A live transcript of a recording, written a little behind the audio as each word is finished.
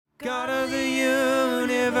God of the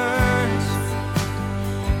universe,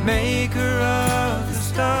 maker of the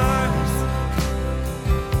stars,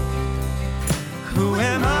 who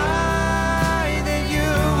am I that you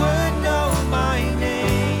would know my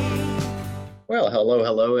name? Well,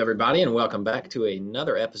 hello, everybody, and welcome back to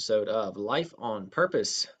another episode of Life on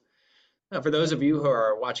Purpose. Now, for those of you who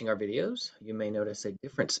are watching our videos, you may notice a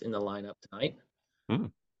difference in the lineup tonight. Hmm.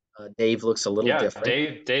 Dave looks a little Yeah,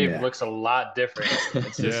 different. Dave Yeah. looks a lot different.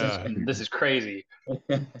 Yeah. This is crazy.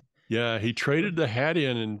 Yeah, he traded the hat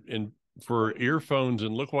in and for earphones,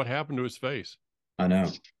 and look what happened to his face. I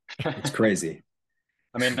know. It's crazy.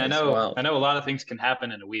 I mean, I It's know wild. a lot of things can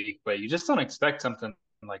happen in a week, but you just don't expect something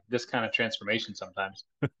like this kind of transformation sometimes.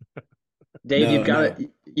 Dave, No,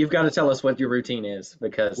 you've got to tell us what your routine is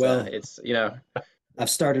because Well- it's I've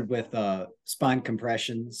started with spine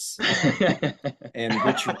compressions and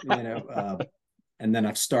Richard, and then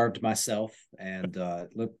I've starved myself and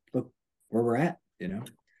look where we're at, well,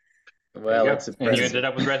 There you it's go. And you impressive. ended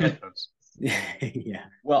up with red headphones. Yeah.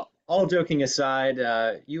 Well, all joking aside,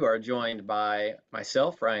 you are joined by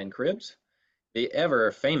myself, Ryan Cribbs, the ever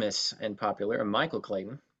famous and popular Michael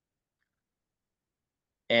Clayton,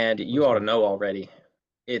 and you ought to know already,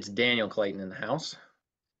 it's Daniel Clayton in the house.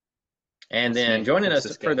 And That's then me. joining That's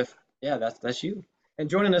us this for guy. that's you. And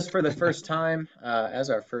joining us for the first time as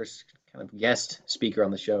our first kind of guest speaker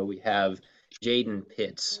on the show, we have Jaden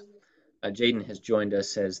Pitts. Jaden has joined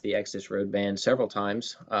us as the Exodus Road Band several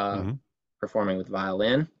times, performing with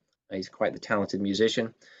violin. He's quite the talented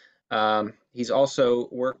musician. He's also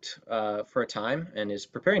worked for a time and is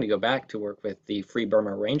preparing to go back to work with the Free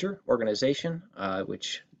Burma Ranger organization,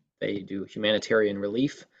 which they do humanitarian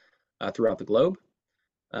relief throughout the globe.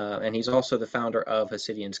 And he's also the founder of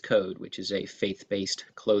Hasidian's Code, which is a faith-based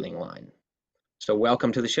clothing line. So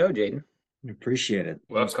welcome to the show, Jaden. Appreciate it.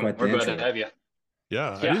 That was Welcome. quite the We're glad intro. to have you.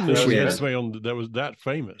 Yeah, I Yeah, didn't know that we was had good. somebody on that was that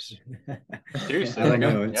famous. Seriously. I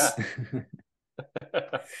know. Yeah.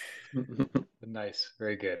 It's Nice.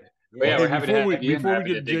 Very good. Yeah. Well, yeah, Hey, we're happy to before we- have you. before we Happy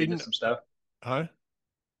to get dig into Jaden- some stuff. Huh?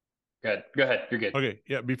 Go ahead. You're good. Okay,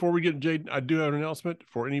 yeah. Before we get to Jaden, I do have an announcement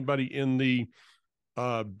for anybody in the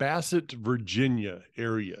Bassett, Virginia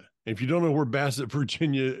area. If you don't know where Bassett,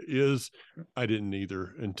 Virginia is, I didn't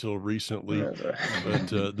either until recently.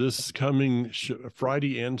 But this coming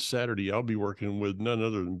Friday and Saturday, I'll be working with none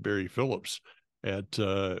other than Barry Phillips at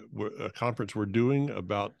a conference we're doing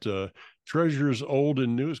about treasures old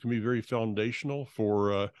and new. It's going to be very foundational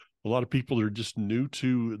for a lot of people that are just new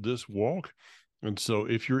to this walk. And so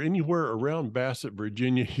if you're anywhere around Bassett,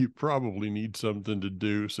 Virginia, you probably need something to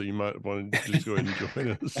do. So you might want to just go ahead and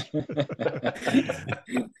join us.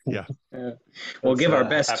 Yeah. We'll give our That's,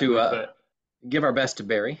 best happily to put. give our best to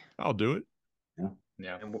Barry, I'll do it.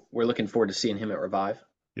 Yeah. and we're looking forward to seeing him at Revive.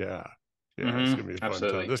 Yeah. Yeah. It's Mhm. going to be a fun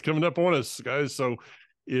Absolutely. time. That's coming up on us, guys. So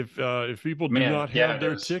if people do Man, not yeah, have it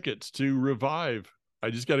their is. tickets to Revive, I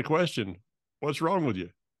just got a question. What's wrong with you?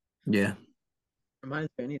 yeah. Reminds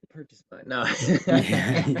me, I need to purchase mine. No.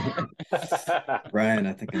 Yeah. Ryan,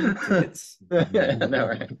 I think I need tickets. No,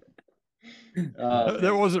 right.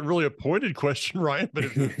 That wasn't really a pointed question, Ryan, but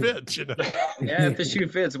if it fits, Yeah, if the shoe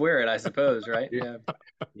fits, wear it, I suppose, right? Yeah.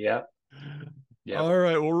 Yeah. Yeah. All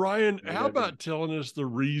right. Well, Ryan, Yeah, how about telling us the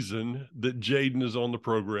reason that Jaden is on the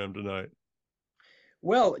program tonight?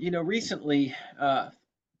 Well, recently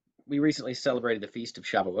we recently celebrated the Feast of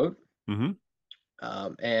Shavuot, Mhm.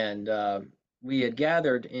 and we had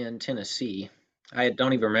gathered in Tennessee. I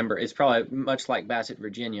don't even remember. It's probably much like Bassett,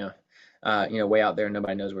 Virginia, way out there.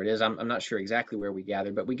 Nobody knows where it is. I'm not sure exactly where we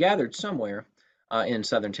gathered, but we gathered somewhere in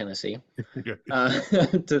southern Tennessee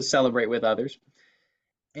to celebrate with others.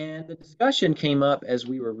 And the discussion came up as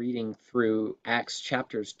we were reading through Acts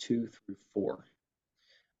chapters 2 through 4,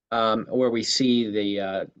 where we see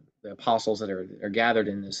the apostles that are gathered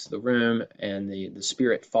in the room, and the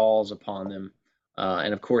Spirit falls upon them.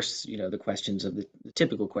 And of course, the questions of the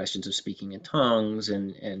typical questions of speaking in tongues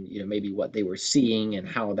and maybe what they were seeing and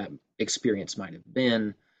how that experience might have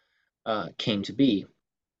been came to be.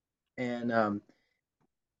 And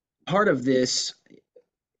part of this,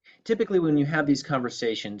 typically when you have these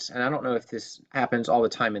conversations, and I don't know if this happens all the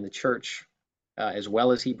time in the church as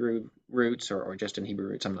well as Hebrew roots or just in Hebrew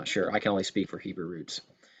roots, I'm not sure. I can only speak for Hebrew roots.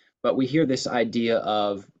 But we hear this idea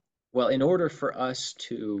of, well, in order for us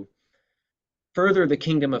to further the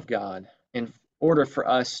kingdom of God, in order for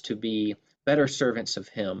us to be better servants of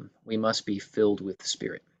Him, we must be filled with the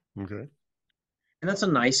Spirit. Okay. And that's a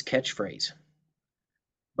nice catchphrase.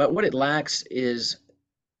 But what it lacks is,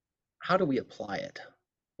 how do we apply it?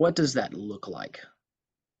 What does that look like?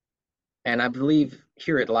 And I believe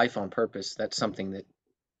here at Life on Purpose, that's something that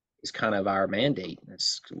is kind of our mandate.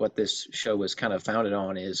 That's what this show was kind of founded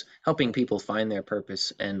on, is helping people find their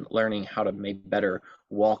purpose and learning how to maybe better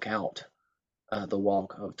walk out the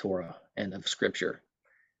walk of Torah and of Scripture.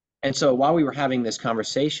 And so while we were having this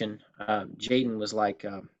conversation, Jaden was like,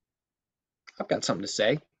 I've got something to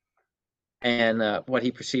say. And what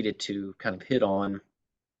he proceeded to kind of hit on,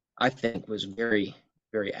 I think, was very,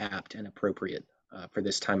 very apt and appropriate for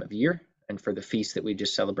this time of year and for the feast that we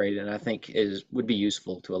just celebrated, and I think would be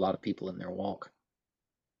useful to a lot of people in their walk.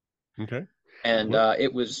 Okay. And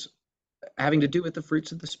it was having to do with the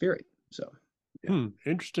fruits of the Spirit. So. Yeah.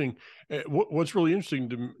 Interesting. What's really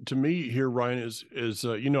interesting to me here, Ryan, is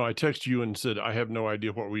I texted you and said I have no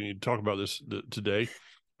idea what we need to talk about today,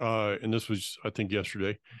 and this was, I think,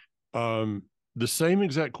 yesterday. The same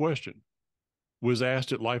exact question was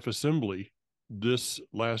asked at Life Assembly this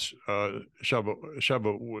last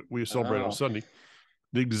Shabbat we celebrate on Sunday.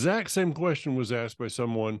 The exact same question was asked by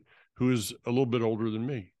someone who is a little bit older than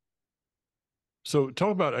me. So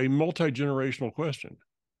talk about a multi-generational question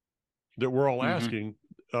that we're all asking.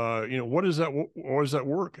 What does that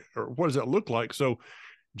work, or what does that look like? So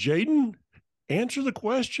Jaden, answer the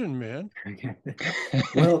question, man.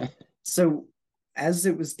 Well, so as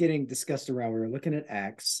it was getting discussed around, we were looking at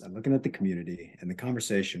Acts and looking at the community, and the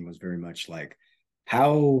conversation was very much like,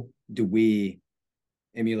 how do we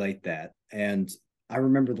emulate that? And I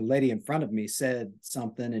remember the lady in front of me said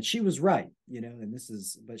something, and she was right,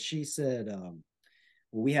 but she said, well,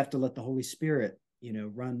 we have to let the Holy Spirit,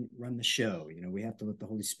 run the show. We have to let the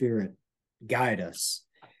Holy Spirit guide us.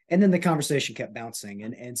 And then the conversation kept bouncing,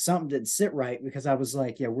 and something didn't sit right, because I was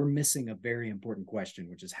like, yeah, we're missing a very important question,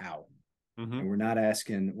 which is how. And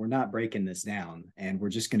we're not breaking this down, and we're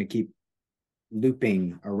just going to keep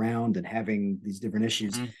looping around and having these different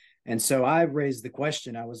issues. And so I raised the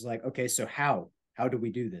question. I was like, okay, so how do we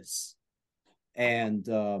do this? And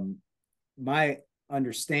my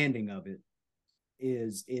understanding of it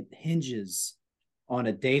is it hinges on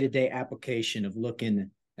a day-to-day application of looking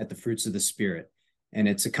at the fruits of the Spirit. And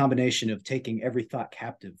it's a combination of taking every thought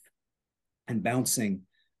captive and bouncing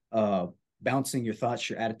your thoughts,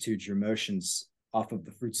 your attitudes, your emotions off of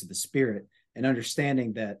the fruits of the Spirit, and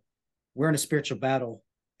understanding that we're in a spiritual battle.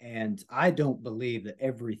 And I don't believe that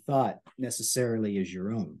every thought necessarily is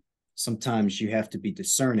your own. Sometimes you have to be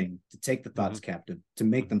discerning to take the thoughts captive, to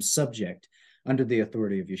make them subject under the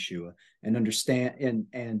authority of Yeshua, and understand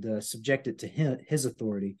and subject it to his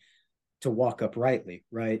authority to walk uprightly,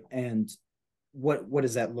 right? And what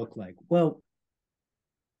does that look like? Well,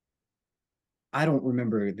 I don't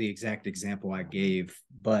remember the exact example I gave,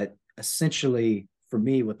 but essentially for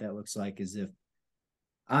me, what that looks like is if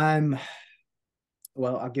I'll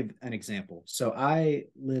give an example. So I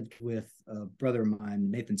lived with a brother of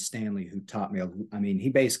mine, Nathan Stanley, who taught me, he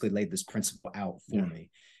basically laid this principle out for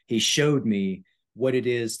me. He showed me what it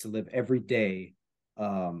is to live every day,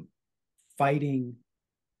 fighting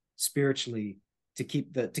spiritually to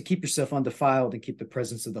keep yourself undefiled and keep the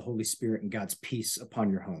presence of the Holy Spirit and God's peace upon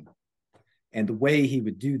your home. And the way he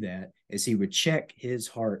would do that is he would check his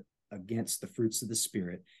heart against the fruits of the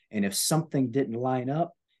Spirit. And if something didn't line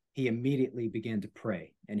up, he immediately began to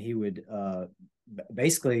pray. And he would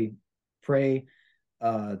basically pray,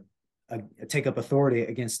 take up authority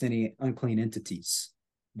against any unclean entities.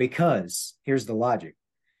 Because here's the logic.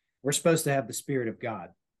 We're supposed to have the Spirit of God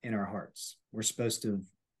in our hearts. We're supposed to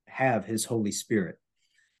have his Holy Spirit.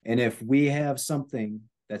 And if we have something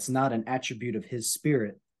that's not an attribute of his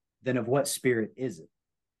Spirit, then of what spirit is it?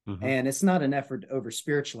 And it's not an effort to over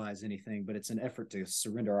spiritualize anything, but it's an effort to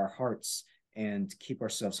surrender our hearts and keep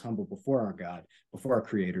ourselves humble before our God, before our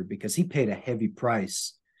Creator, because he paid a heavy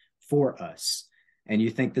price for us. And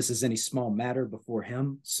you think this is any small matter before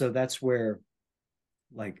him? So that's where,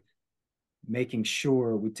 like, making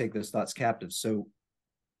sure we take those thoughts captive. So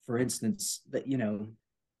for instance, that,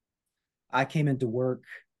 I came into work,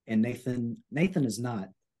 and Nathan is not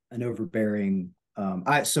an overbearing,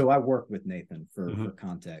 I work with Nathan for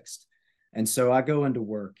context. And so I go into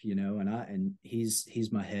work, and he's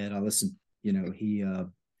my head. I listen,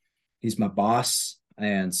 he's my boss.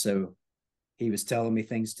 And so he was telling me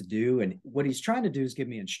things to do. And what he's trying to do is give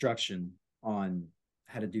me instruction on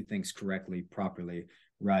how to do things correctly, properly.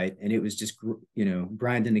 Right. And it was just,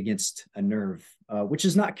 grinding against a nerve, which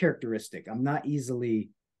is not characteristic. I'm not easily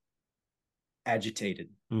agitated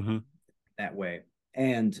that way.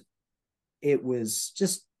 And it was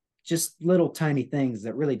just little tiny things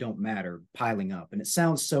that really don't matter piling up. And it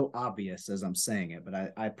sounds so obvious as I'm saying it,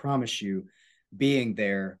 but I promise you, being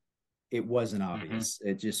there, it wasn't obvious.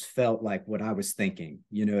 It just felt like what I was thinking,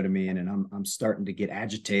 you know what I mean? And I'm starting to get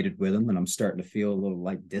agitated with them, and I'm starting to feel a little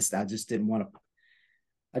like this. I just didn't want to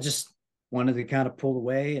I just wanted to kind of pull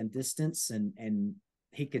away and distance, and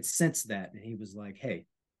he could sense that, and he was like, "Hey,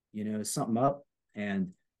 is something up?"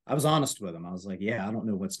 And I was honest with him. I was like, "Yeah, I don't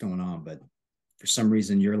know what's going on, but for some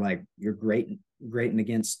reason you're grating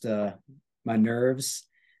against my nerves.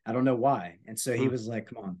 I don't know why." And so he was like,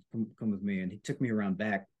 "Come on, come with me," and he took me around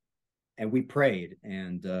back, and we prayed,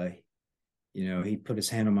 and he put his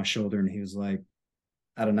hand on my shoulder, and he was like,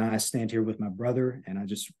 "Adonai, I stand here with my brother, and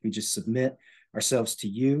we just submit ourselves to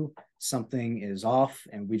you. Something is off,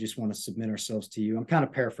 and we just want to submit ourselves to you." I'm kind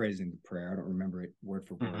of paraphrasing the prayer. I don't remember it word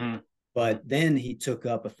for word. Mm-hmm. But then he took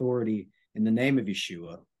up authority in the name of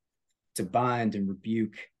Yeshua to bind and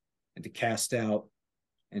rebuke and to cast out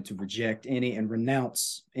and to reject any and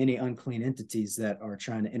renounce any unclean entities that are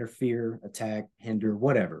trying to interfere, attack, hinder,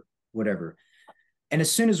 whatever. And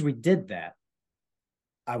as soon as we did that,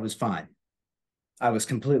 I was fine. I was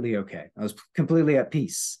completely okay. I was completely at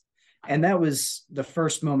peace. And that was the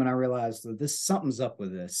first moment I realized that something's up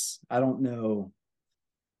with this. I don't know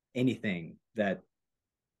anything that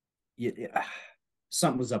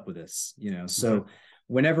something was up with this, So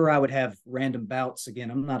whenever I would have random bouts, again,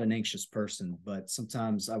 I'm not an anxious person, but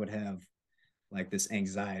sometimes I would have like this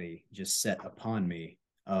anxiety just set upon me,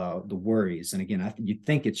 the worries. And again, you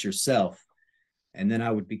think it's yourself. And then I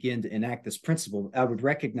would begin to enact this principle. I would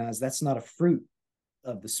recognize that's not a fruit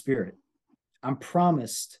of the Spirit. I'm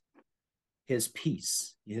promised his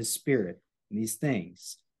peace, his spirit, and these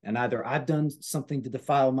things. And either I've done something to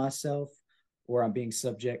defile myself, or I'm being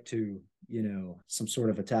subject to, some sort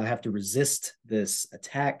of attack. I have to resist this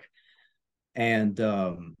attack. And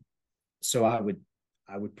so I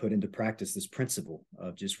would put into practice this principle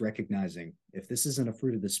of just recognizing if this isn't a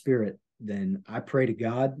fruit of the Spirit, then I pray to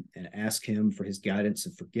God and ask him for his guidance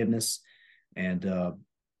and forgiveness, and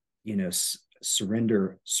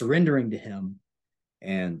surrendering to him,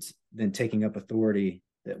 and then taking up authority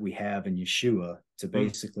that we have in Yeshua to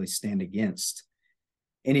basically stand against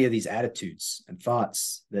any of these attitudes and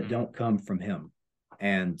thoughts that don't come from him.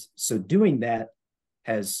 And so doing that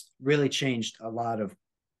has really changed a lot of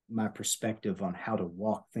my perspective on how to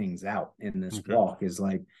walk things out in this walk. Is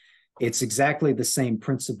like, it's exactly the same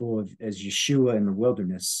principle as Yeshua in the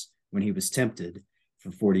wilderness when he was tempted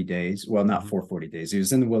for 40 days. Well, not for 40 days. He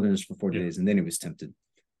was in the wilderness for 40 days, and then he was tempted.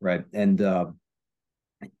 Right. And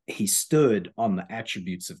he stood on the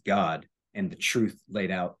attributes of God and the truth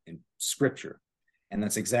laid out in Scripture. And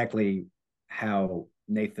that's exactly how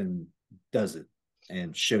Nathan does it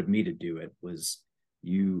and showed me to do it. Was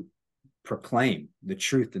you proclaim the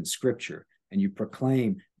truth in Scripture, and you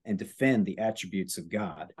proclaim and defend the attributes of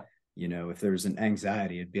God. If there's an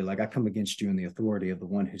anxiety, it'd be like, I come against you in the authority of the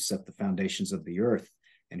one who set the foundations of the earth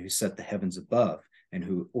and who set the heavens above, and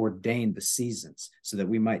who ordained the seasons so that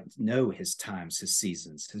we might know his times, his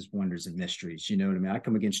seasons, his wonders and mysteries. You know what I mean? I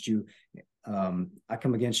come against you. I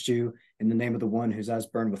come against you in the name of the one whose eyes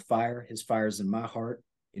burn with fire. His fire is in my heart.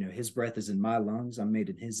 His breath is in my lungs. I'm made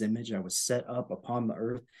in his image. I was set up upon the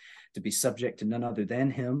earth to be subject to none other than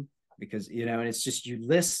him, because, and it's just, you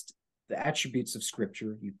list the attributes of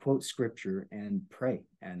Scripture, you quote Scripture and pray.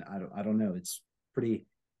 And I don't know, it's pretty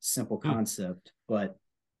simple concept, but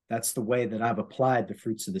that's the way that I've applied the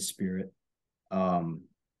fruits of the Spirit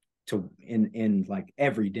to in like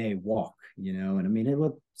everyday walk, and I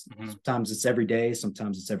mean, sometimes it's every day,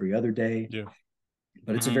 sometimes it's every other day,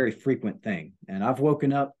 but it's a very frequent thing. And I've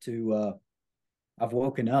woken up at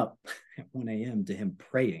 1 a.m. to him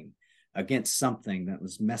praying against something that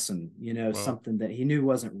was messing, something that he knew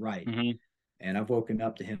wasn't right. And I've woken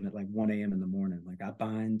up to him at like 1 a.m. in the morning, like, I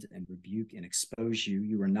bind and rebuke and expose you.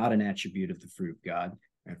 You are not an attribute of the fruit of God,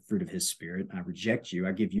 or fruit of his Spirit. I reject you.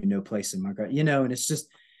 I give you no place in my God. And it's just,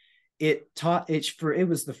 it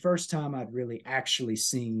was the first time I'd really actually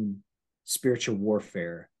seen spiritual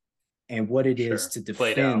warfare and what it is to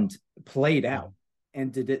defend, played out,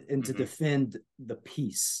 and to defend the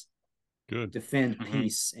peace. Defend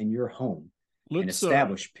peace in your home and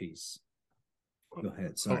establish peace. Go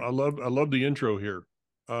ahead. Sorry. I love the intro here,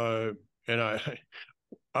 and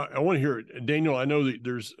I want to hear it. Daniel, I know that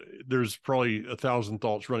there's probably 1,000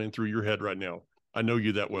 thoughts running through your head right now. I know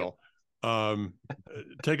you that well.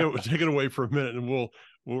 Take it away for a minute, and we'll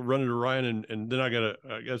run it to Ryan, and then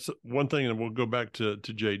I guess one thing, and we'll go back to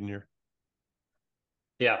Jaden here.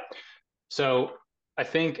 Yeah. So I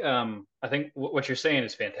think what you're saying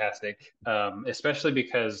is fantastic, especially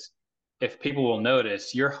because if people will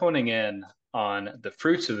notice, you're honing in on the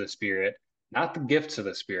fruits of the Spirit, not the gifts of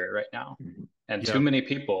the Spirit right now. And too many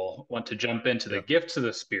people want to jump into the gifts of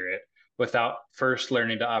the Spirit without first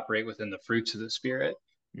learning to operate within the fruits of the Spirit.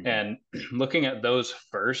 And looking at those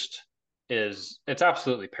first it's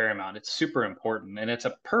absolutely paramount. It's super important, and it's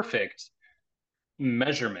a perfect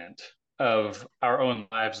measurement of our own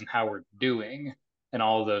lives and how we're doing and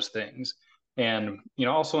all of those things. And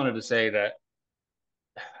also wanted to say that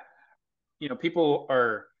people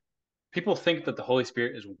think that the Holy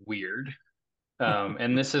Spirit is weird,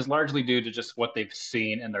 and this is largely due to just what they've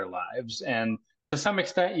seen in their lives. And to some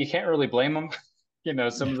extent, you can't really blame them.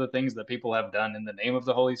 Some of the things that people have done in the name of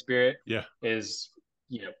the Holy Spirit Yeah. is,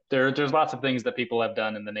 there's lots of things that people have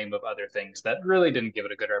done in the name of other things that really didn't give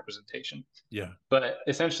it a good representation. Yeah. But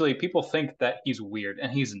essentially, people think that he's weird,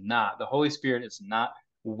 and he's not. The Holy Spirit is not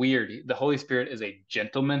weird. The Holy Spirit is a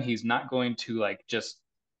gentleman. He's not going to like just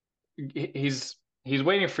he's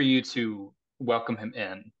waiting for you to welcome him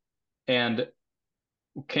in. And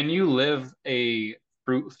can you live a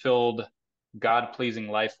fruit-filled, God-pleasing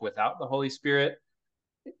life without the Holy Spirit?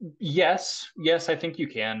 Yes, I think you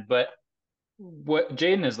can. But what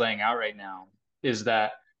Jaden is laying out right now is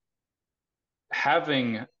that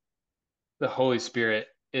having the Holy Spirit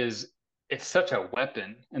it's such a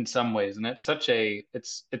weapon in some ways, and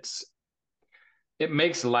it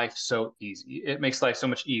makes life so easy. It makes life so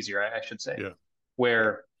much easier, I should say. Yeah.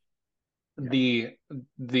 Where the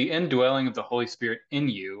indwelling of the Holy Spirit in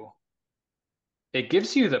you, it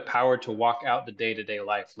gives you the power to walk out the day-to-day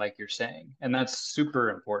life, like you're saying, and that's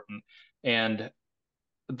super important. And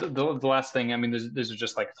the last thing, I mean, there's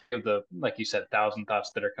just like like you said, 1,000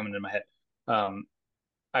 thoughts that are coming into my head.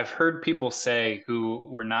 I've heard people say who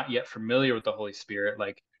were not yet familiar with the Holy Spirit,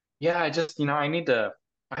 like, yeah, I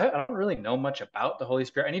don't really know much about the Holy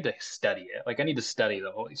Spirit. I need to study it. Like, I need to study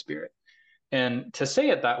the Holy Spirit. And to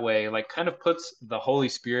say it that way, like, kind of puts the Holy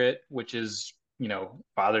Spirit, which is,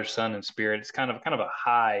 Father, Son, and Spirit, it's kind of a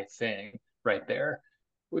high thing right there.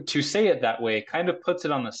 To say it that way kind of puts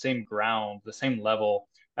it on the same ground, the same level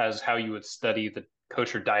as how you would study the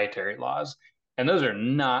kosher dietary laws. And those are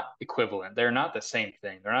not equivalent. They're not the same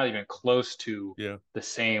thing. They're not even close to the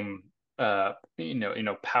same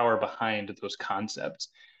power behind those concepts.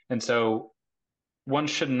 And so one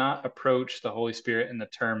should not approach the Holy Spirit in the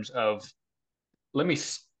terms of, let me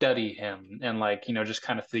study him and just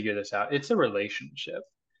kind of figure this out. It's a relationship.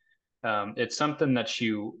 It's something that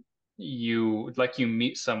you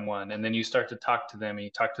meet someone, and then you start to talk to them, and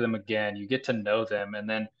you talk to them again, you get to know them, and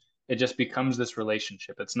then it just becomes this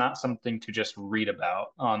relationship. It's not something to just read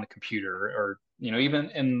about on the computer or even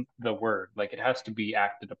in the Word. Like, it has to be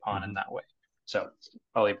acted upon in that way. So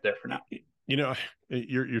I'll leave it there for now.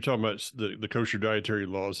 You're talking about the kosher dietary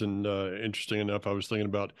laws, and interesting enough, I was thinking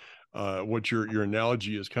about what your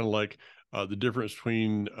analogy is, kind of like the difference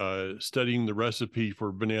between studying the recipe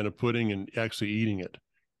for banana pudding and actually eating it.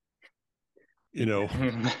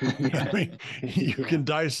 I mean, you can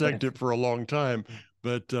dissect it for a long time,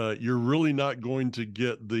 but you're really not going to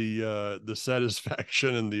get the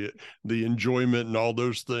satisfaction and the enjoyment and all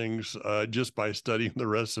those things just by studying the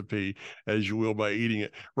recipe as you will by eating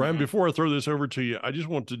it. Ryan, before I throw this over to you, I just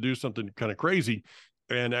want to do something kind of crazy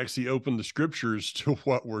and actually open the scriptures to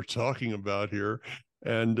what we're talking about here.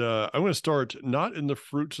 And I'm going to start not in the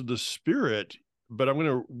fruits of the Spirit, but I'm going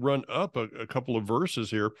to run up a couple of verses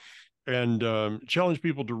here and challenge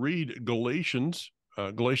people to read Galatians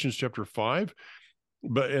chapter 5.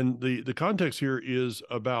 And the context here is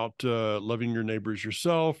about loving your neighbor as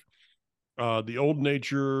yourself, the old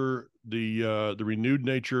nature, the renewed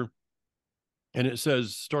nature. And it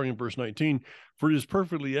says, starting in verse 19, for it is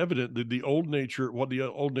perfectly evident that what the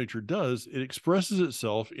old nature does, it expresses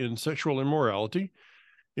itself in sexual immorality,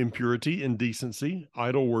 impurity, indecency,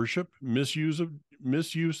 idol worship, misuse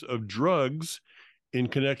of drugs in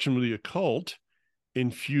connection with the occult,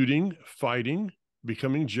 in feuding, fighting,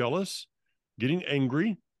 becoming jealous, getting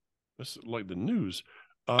angry. That's like the news.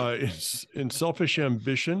 In selfish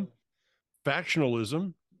ambition,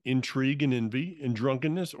 factionalism, intrigue and envy, in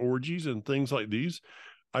drunkenness, orgies, and things like these.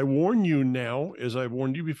 I warn you now, as I've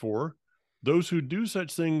warned you before, those who do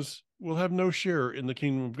such things will have no share in the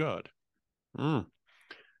kingdom of God.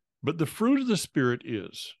 But the fruit of the Spirit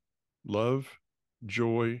is love,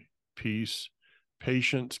 joy, peace,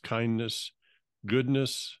 patience, kindness,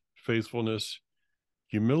 goodness, faithfulness,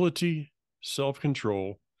 humility,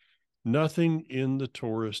 self-control. Nothing in the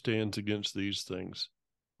Torah stands against these things.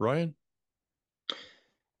 Ryan?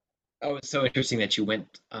 Oh, it's so interesting that you went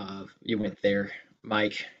there,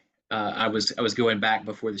 Mike. I was going back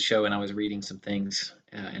before the show and I was reading some things,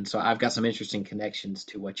 and so I've got some interesting connections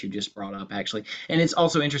to what you just brought up, actually. And it's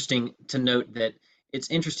also interesting to note that it's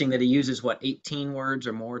interesting that he uses 18 words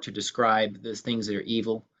or more to describe the things that are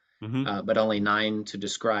evil, but only 9 to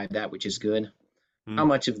describe that which is good. How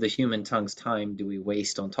much of the human tongue's time do we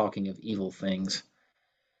waste on talking of evil things?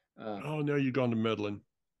 Oh, no, you've gone to meddling.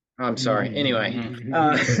 I'm sorry. Anyway,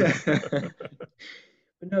 but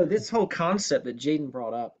no, this whole concept that Jaden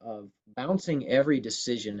brought up of bouncing every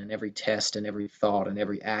decision and every test and every thought and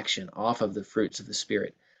every action off of the fruits of the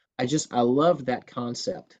Spirit. I love that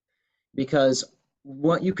concept because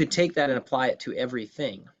what you could take that and apply it to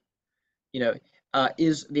everything. You know,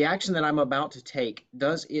 is the action that I'm about to take,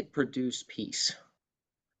 does it produce peace?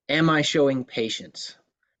 Am I showing patience?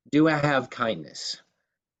 Do I have kindness?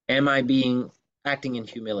 Am I acting in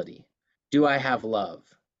humility? Do I have love?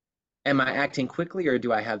 Am I acting quickly or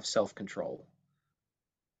do I have self-control?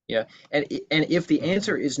 Yeah. And if the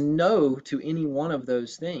answer is no to any one of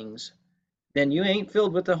those things, then you ain't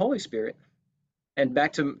filled with the Holy Spirit. And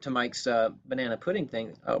back to Mike's banana pudding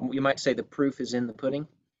thing, you might say the proof is in the pudding.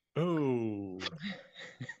 Oh.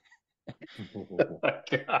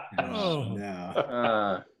 Oh, Oh.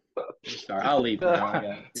 no. Sorry, I'll leave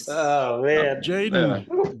now. Oh man,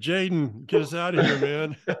 Jaden, get us out of here,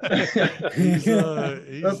 man. he's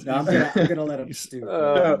No, I'm gonna let him stew.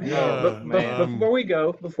 Oh, but man. before we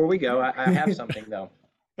go, I have something though.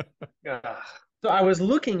 So I was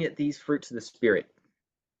looking at these fruits of the Spirit,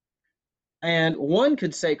 and one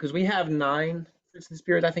could say, because we have 9 fruits of the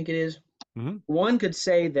Spirit, I think it is. Mm-hmm. One could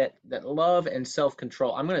say that love and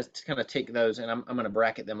self-control. I'm going to kind of take those and I'm going to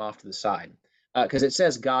bracket them off to the side because it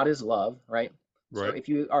says God is love, right? So Right. if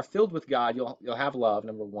you are filled with God, you'll have love,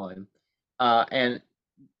 number one. And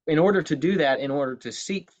in order to do that, in order to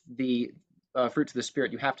seek the fruits of the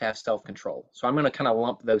Spirit, you have to have self-control. So I'm going to kind of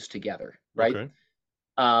lump those together, right?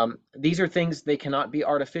 Okay. These are things, they cannot be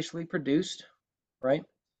artificially produced, right?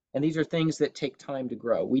 And these are things that take time to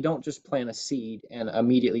grow. We don't just plant a seed and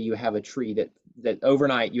immediately you have a tree that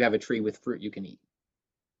overnight you have a tree with fruit you can eat,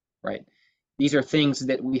 right? These are things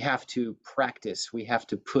that we have to practice. We have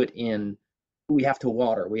to put in, we have to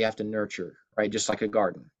water, we have to nurture, right? Just like a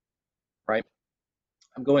garden, right?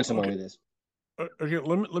 I'm going somewhere with this. Okay,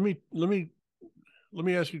 let me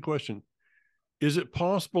ask you a question. Is it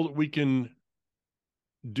possible that we can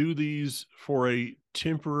do these for a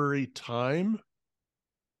temporary time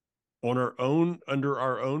on our own, under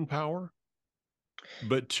our own power,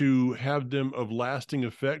 but to have them of lasting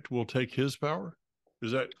effect will take his power?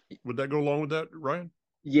 Would that go along with that, Ryan?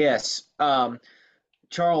 Yes.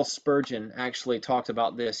 Charles Spurgeon actually talked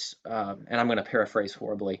about this, and I'm going to paraphrase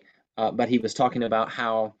horribly, but he was talking about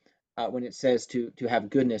how when it says to have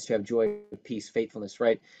goodness, to have joy, peace, faithfulness,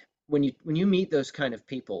 right? When you meet those kind of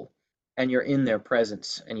people and you're in their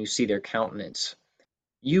presence and you see their countenance,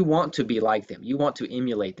 you want to be like them. You want to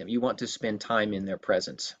emulate them. You want to spend time in their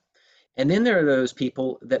presence. And then there are those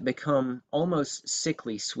people that become almost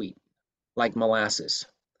sickly sweet, like molasses.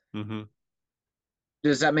 Mm-hmm.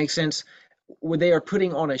 Does that make sense? Where they are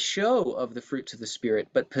putting on a show of the fruits of the Spirit,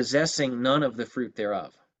 but possessing none of the fruit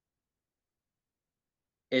thereof.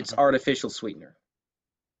 It's artificial sweetener.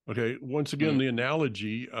 Okay. Once again, the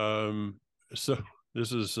analogy. So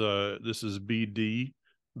this is BD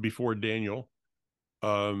before Daniel.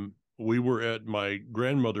 We were at my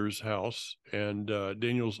grandmother's house, and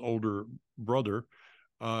Daniel's older brother.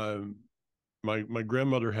 My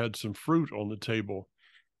grandmother had some fruit on the table,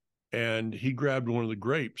 and he grabbed one of the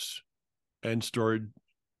grapes and started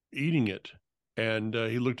eating it. And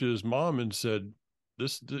he looked at his mom and said,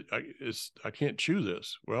 I can't chew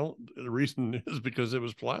this. Well, the reason is because it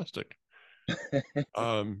was plastic.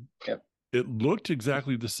 Yep. It looked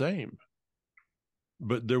exactly the same,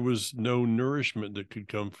 but there was no nourishment that could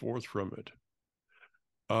come forth from it.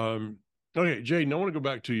 Okay, Jaden, I want to go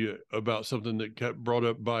back to you about something that kept brought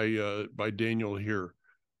up by Daniel here.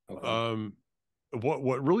 Okay.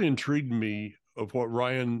 What really intrigued me of what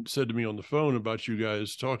Ryan said to me on the phone about you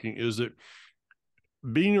guys talking is that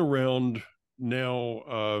being around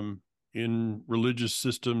now in religious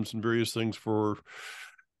systems and various things for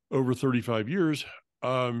over 35 years,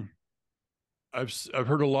 I've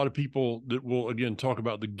heard a lot of people that will again talk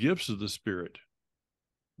about the gifts of the Spirit.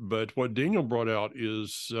 But what Daniel brought out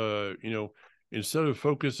is, instead of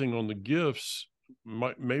focusing on the gifts,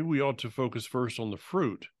 maybe we ought to focus first on the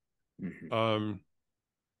fruit. Mm-hmm.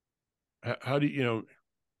 How do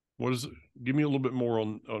what is it? Give me a little bit more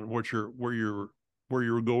on where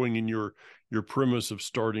you're going in your premise of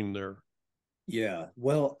starting there. Yeah.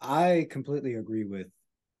 Well, I completely agree with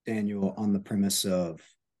Daniel on the premise of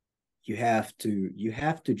you have to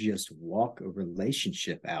just walk a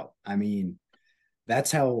relationship out. I mean,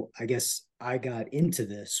 that's how I guess I got into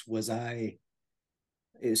this.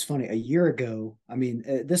 It's funny, a year ago. I mean,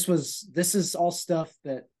 this is all stuff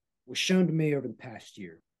that was shown to me over the past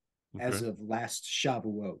year, as of last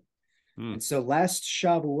Shavuot. And so last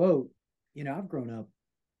Shavuot, I've grown up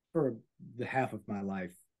for the half of my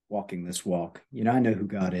life walking this walk. I know who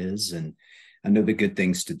God is, and I know the good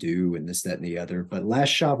things to do and this, that, and the other. But last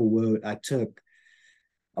Shavuot, I took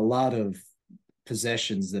a lot of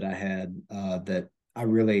possessions that I had that I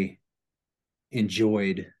really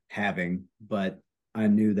enjoyed having, but I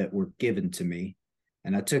knew that were given to me.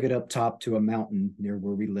 And I took it up top to a mountain near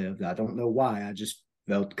where we lived. I don't know why. I just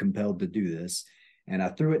felt compelled to do this. And I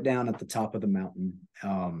threw it down at the top of the mountain.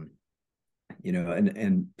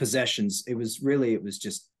 And possessions. It was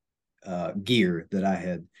just gear that I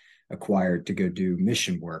had acquired to go do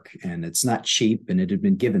mission work. And it's not cheap, and it had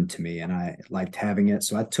been given to me, and I liked having it.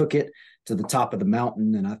 So I took it to the top of the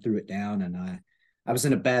mountain and I threw it down, and I was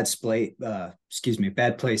in a bad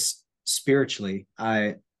place spiritually.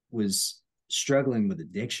 I was struggling with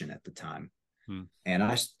addiction at the time. And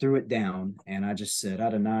I threw it down and I just said,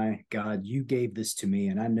 Adonai, God, you gave this to me,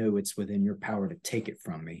 and I know it's within your power to take it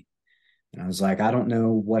from me. And I was like, I don't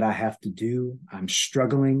know what I have to do. I'm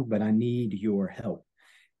struggling, but I need your help.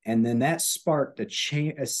 And then that sparked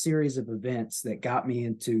a series of events that got me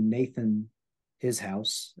into Nathan, his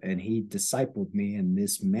house, and he discipled me in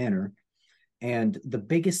this manner. And the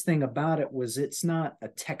biggest thing about it was, it's not a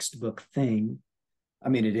textbook thing. I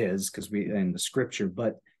mean, it is, because we in the scripture,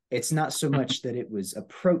 but it's not so much that it was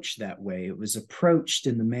approached that way. It was approached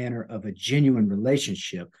in the manner of a genuine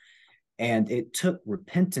relationship. And it took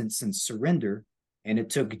repentance and surrender, and it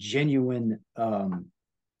took genuine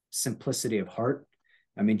simplicity of heart.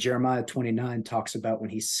 I mean, Jeremiah 29 talks about when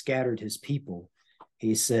he scattered his people,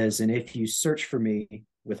 he says, and if you search for me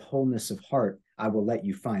with wholeness of heart, I will let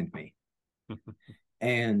you find me.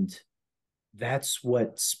 And that's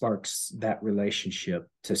what sparks that relationship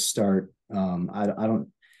to start.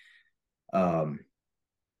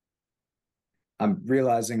 I'm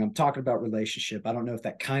realizing I'm talking about relationship. I don't know if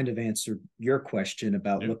that kind of answered your question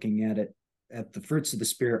about looking at it at the fruits of the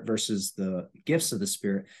Spirit versus the gifts of the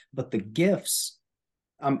Spirit. But the gifts,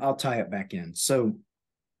 I'll tie it back in. So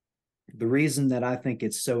the reason that I think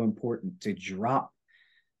it's so important to drop,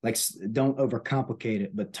 like, don't overcomplicate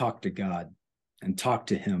it, but talk to God and talk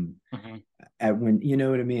to him at when, you know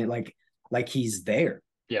what I mean? Like he's there.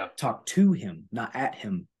 Yeah. Talk to him, not at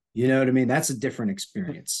him. You know what I mean? That's a different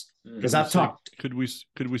experience. Because I've talked. Could we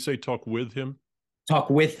say talk with him? Talk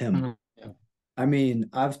with him. Mm-hmm. Yeah. I mean,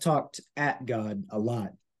 I've talked at God a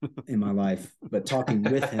lot in my life, but talking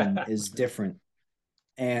with him is different.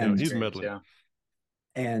 And he's meddling. Yeah.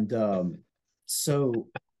 And so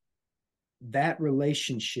that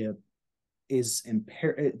relationship is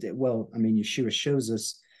imperative. Well, I mean, Yeshua shows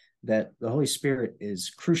us that the Holy Spirit is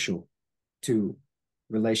crucial to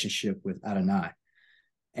relationship with Adonai.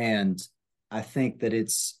 And I think that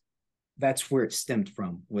that's where it stemmed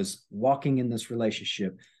from, was walking in this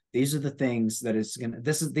relationship. These are the things that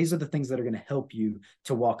these are the things that are going to help you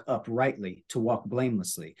to walk uprightly, to walk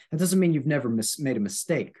blamelessly. That doesn't mean you've never made a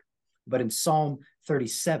mistake. But in Psalm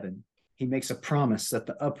 37, he makes a promise that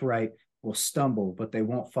the upright will stumble, but they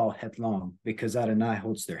won't fall headlong, because Adonai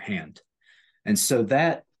holds their hand. And so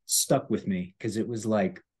that stuck with me, because it was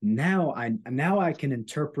like, now I can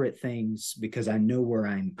interpret things because I know where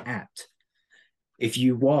I'm at. If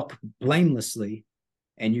you walk blamelessly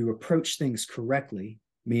and you approach things correctly,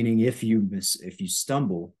 meaning if you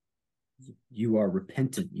stumble, you are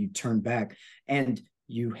repentant, you turn back and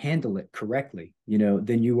you handle it correctly,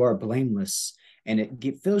 then you are blameless. And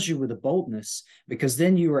it fills you with a boldness, because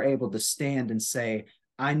then you are able to stand and say,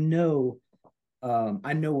 I know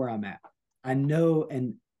where I'm at. I know,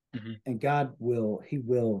 and God will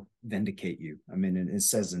vindicate you. I mean, it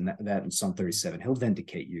says in that in Psalm 37, he'll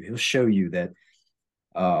vindicate you. He'll show you that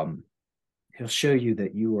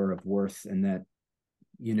you are of worth, and that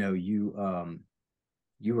you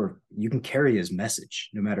can carry his message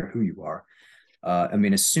no matter who you are. I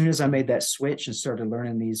mean, as soon as I made that switch and started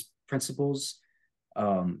learning these principles,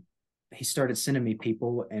 he started sending me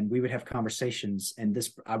people, and we would have conversations, and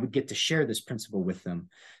I would get to share this principle with them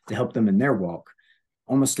to help them in their walk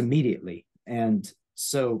almost immediately. And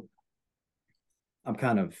so I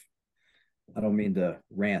don't mean to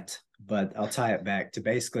rant, but I'll tie it back to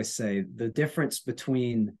basically say the difference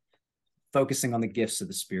between focusing on the gifts of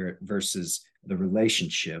the Spirit versus the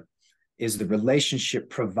relationship is the relationship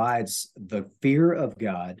provides the fear of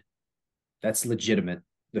God. That's legitimate.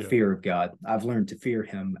 The fear of God. I've learned to fear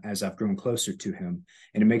him as I've grown closer to him,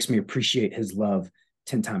 and it makes me appreciate his love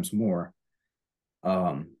 10 times more.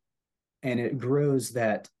 And it grows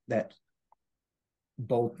that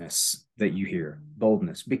boldness that you hear,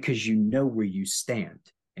 boldness, because you know where you stand,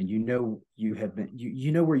 and you know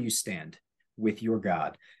where you stand with your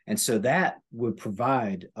God. And so that would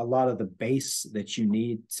provide a lot of the base that you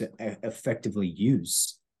need to effectively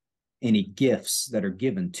use any gifts that are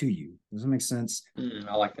given to you. Does that make sense?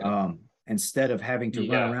 I like that. Instead of having to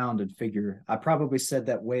run around and figure, I probably said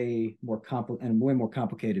that way more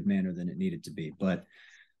complicated manner than it needed to be. But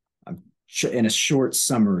in a short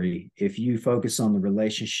summary, if you focus on the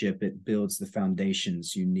relationship, it builds the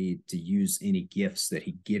foundations you need to use any gifts that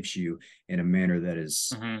he gives you in a manner that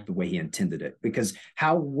is the way he intended it. Because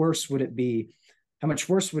how much worse would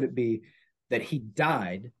it be that he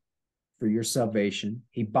died for your salvation?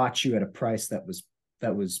 He bought you at a price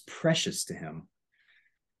that was precious to him,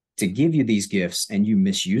 to give you these gifts, and you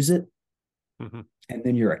misuse it. And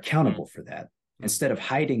then you're accountable for that. Instead of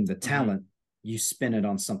hiding the talent, you spend it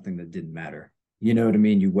on something that didn't matter. You know what I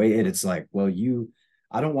mean? You weigh it. It's like, well,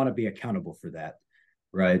 I don't want to be accountable for that.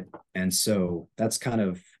 Right. And so that's kind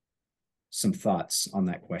of some thoughts on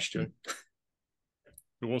that question.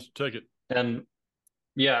 Who wants to take it? And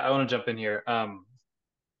yeah, I want to jump in here.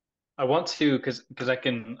 I want to, because I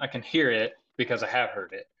can hear it, because I have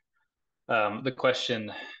heard it. The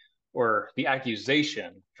question or the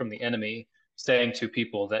accusation from the enemy saying to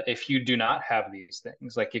people that if you do not have these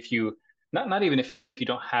things, like if you not even if you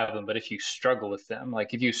don't have them, but if you struggle with them,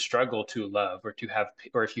 like if you struggle to love or if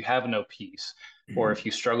you have no peace, or if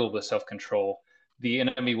you struggle with self-control, the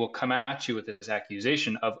enemy will come at you with this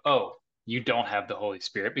accusation of, oh, you don't have the Holy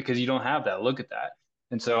Spirit because you don't have that. Look at that.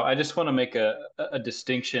 And so I just want to make a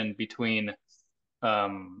distinction between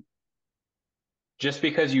just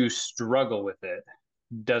because you struggle with it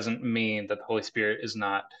doesn't mean that the Holy Spirit is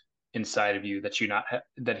not inside of you, that you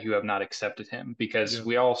have not accepted him, because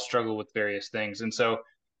we all struggle with various things. And so,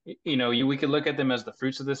 we could look at them as the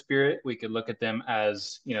fruits of the Spirit. We could look at them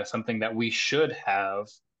as, something that we should have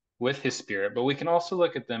with his Spirit, but we can also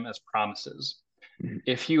look at them as promises.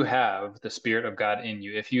 If you have the Spirit of God in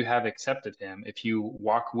you, if you have accepted him, if you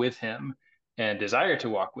walk with him and desire to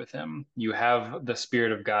walk with him, you have the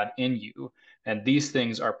Spirit of God in you. And these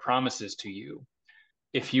things are promises to you.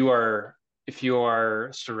 If you are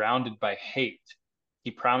surrounded by hate,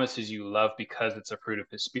 he promises you love because it's a fruit of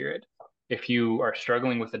his Spirit. If you are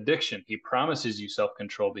struggling with addiction, he promises you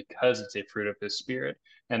self-control because it's a fruit of his Spirit.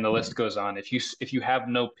 And the list goes on. If you have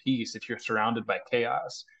no peace, if you're surrounded by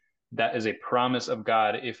chaos, that is a promise of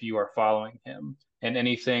God if you are following him. And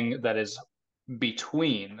anything that is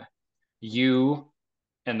between you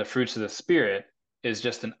and the fruits of the Spirit is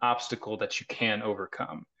just an obstacle that you can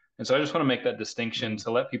overcome. And so I just want to make that distinction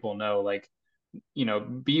to let people know,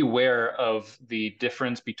 be aware of the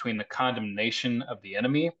difference between the condemnation of the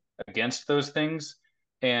enemy against those things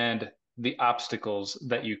and the obstacles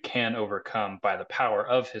that you can overcome by the power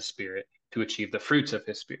of his Spirit to achieve the fruits of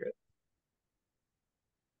his Spirit.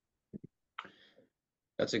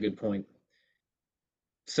 That's a good point.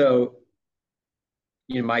 So,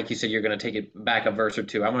 Mike, you said you're going to take it back a verse or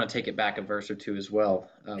two. I'm going to take it back a verse or two as well.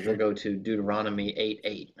 We'll go to Deuteronomy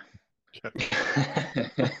 8:8.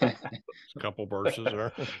 A couple verses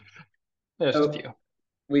there. Just a few.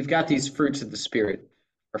 We've got these fruits of the Spirit,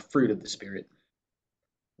 or fruit of the Spirit,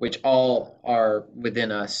 which all are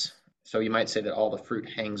within us. So you might say that all the fruit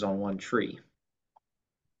hangs on one tree.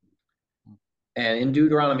 And in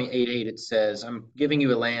Deuteronomy 8:8, it says, I'm giving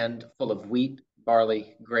you a land full of wheat,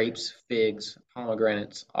 barley, grapes, figs,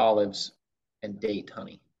 pomegranates, olives, and date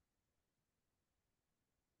honey.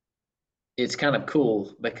 It's kind of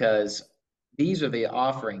cool because these are the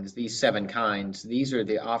offerings, these 7 kinds, these are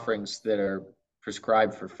the offerings that are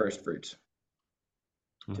prescribed for first fruits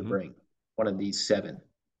to bring, one of these 7.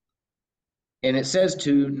 And it says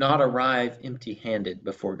to not arrive empty-handed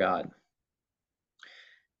before God.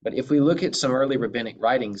 But if we look at some early rabbinic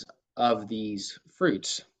writings of these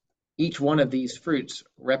fruits, each one of these fruits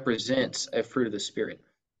represents a fruit of the Spirit.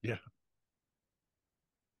 Yeah.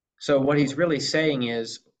 So what he's really saying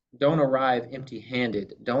is, don't arrive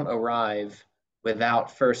empty-handed. Don't arrive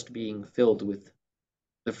without first being filled with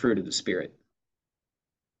the fruit of the Spirit.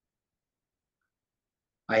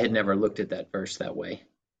 I had never looked at that verse that way.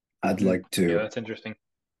 I'd like to. Yeah, that's interesting.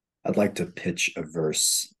 I'd like to pitch a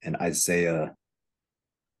verse in Isaiah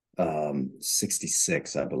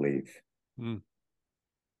 66, I believe.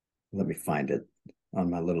 Let me find it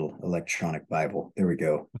on my little electronic Bible. There we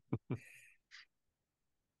go.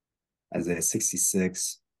 Isaiah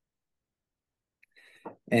 66.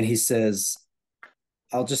 And he says,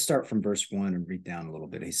 I'll just start from verse 1 and read down a little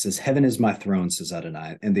bit. He says, heaven is my throne, says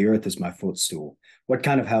Adonai, and the earth is my footstool. What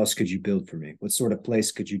kind of house could you build for me? What sort of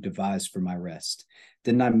place could you devise for my rest?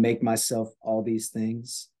 Didn't I make myself all these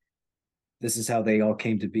things? This is how they all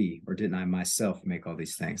came to be, or didn't I myself make all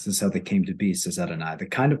these things? This is how they came to be, says Adonai. The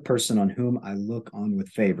kind of person on whom I look on with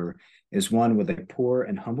favor is one with a poor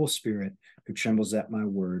and humble spirit who trembles at my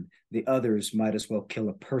word. The others might as well kill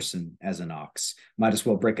a person as an ox, might as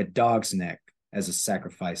well break a dog's neck as a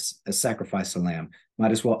sacrifice a lamb,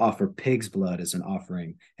 might as well offer pig's blood as an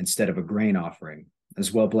offering instead of a grain offering,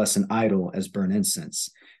 as well bless an idol as burn incense.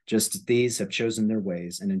 Just these have chosen their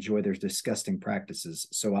ways and enjoy their disgusting practices,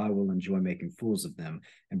 so I will enjoy making fools of them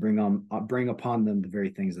and bring upon them the very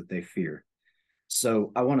things that they fear.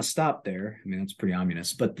 So I want to stop there. I mean, that's pretty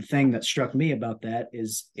ominous. But the thing that struck me about that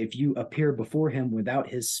is if you appear before him without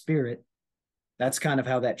his spirit, that's kind of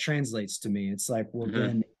how that translates to me. It's like, well,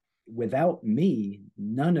 then without me,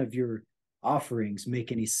 none of your offerings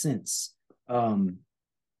make any sense. Or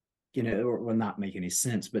will not make any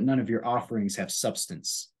sense, but none of your offerings have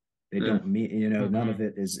substance. They don't mean, none of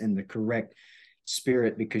it is in the correct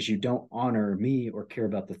spirit because you don't honor me or care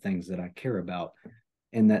about the things that I care about.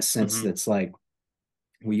 In that sense, that's like,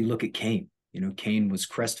 when you look at Cain, Cain was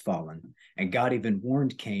crestfallen, and God even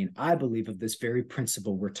warned Cain, I believe, of this very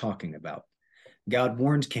principle we're talking about. God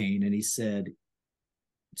warned Cain, and he said,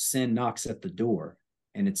 sin knocks at the door,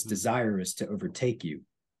 and its desire is to overtake you.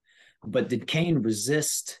 But did Cain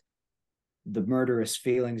resist the murderous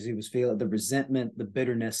feelings he was feeling, the resentment, the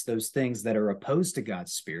bitterness, those things that are opposed to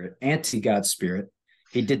God's spirit, anti-God's spirit?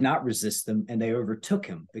 He did not resist them, and they overtook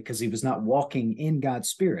him because he was not walking in God's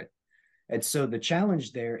spirit. And so the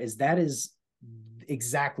challenge there is that is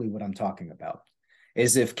exactly what I'm talking about,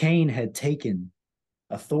 is if Cain had taken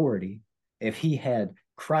authority, if he had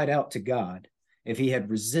cried out to God, if he had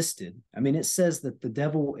resisted. I mean, it says that the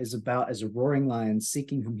devil is about as a roaring lion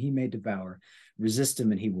seeking whom he may devour. Resist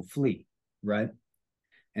him and he will flee, right?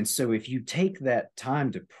 And so if you take that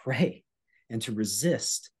time to pray and to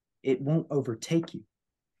resist, it won't overtake you.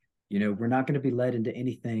 We're not going to be led into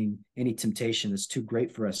any temptation that's too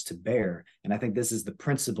great for us to bear. And I think this is the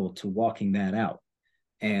principle to walking that out.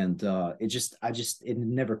 And it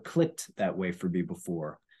never clicked that way for me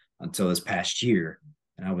before until this past year.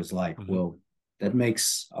 And I was like, well, that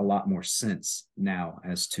makes a lot more sense now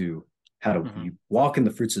as to how to you walk in the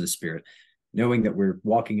fruits of the Spirit, knowing that we're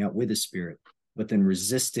walking out with the Spirit, but then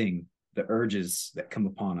resisting the urges that come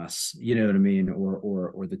upon us, you know what I mean?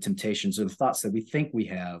 Or the temptations or the thoughts that we think we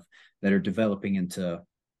have that are developing into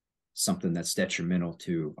something that's detrimental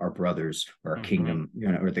to our brothers or our kingdom,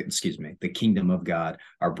 the kingdom of God,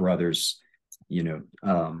 our brothers,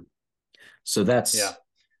 so that's,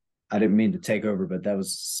 I didn't mean to take over, but that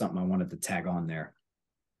was something I wanted to tag on there.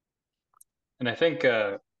 And I think,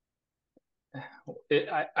 I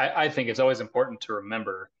think it's always important to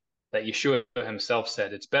remember that Yeshua himself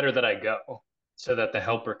said, it's better that I go so that the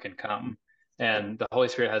helper can come. And the Holy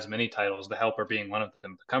Spirit has many titles, the helper being one of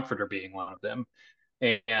them, the comforter being one of them.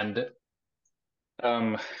 And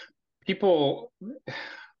people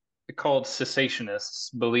called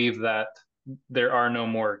cessationists believe that there are no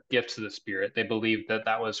more gifts of the Spirit. They believe that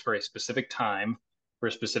that was for a specific time, for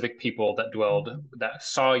a specific people that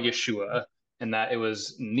saw Yeshua, and that it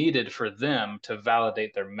was needed for them to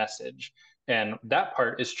validate their message. And that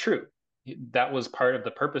part is true. That was part of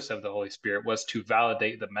the purpose of the Holy Spirit, was to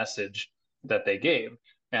validate the message that they gave.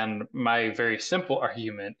 And my very simple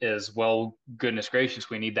argument is, well, goodness gracious,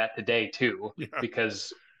 we need that today too,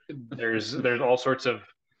 because there's all sorts of,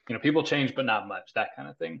 people change, but not much, that kind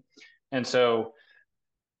of thing. And so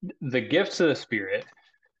the gifts of the Spirit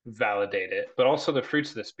validate it, but also the fruits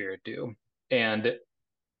of the Spirit do. And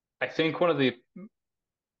I think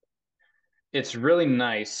it's really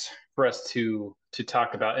nice for us to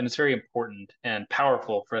talk about, and it's very important and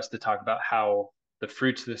powerful for us to talk about how the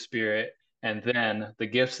fruits of the Spirit and then the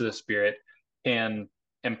gifts of the Spirit can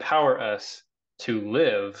empower us to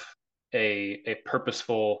live a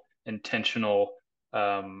purposeful, intentional,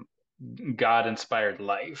 God-inspired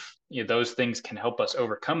life. Those things can help us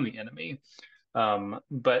overcome the enemy.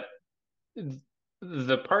 But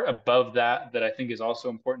the part above that I think is also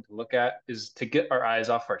important to look at is to get our eyes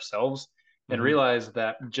off ourselves and realize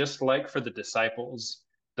that, just like for the disciples,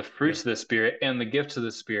 the fruits of the Spirit and the gifts of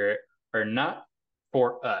the Spirit are not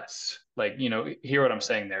for us. Like, hear what I'm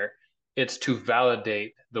saying there. It's to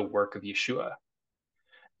validate the work of Yeshua.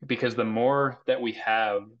 Because the more that we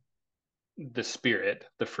have the Spirit,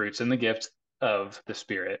 the fruits and the gifts of the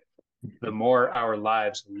Spirit, the more our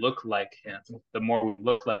lives look like him, the more we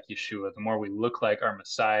look like Yeshua, the more we look like our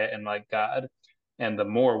Messiah and like God, and the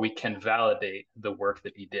more we can validate the work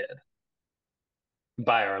that he did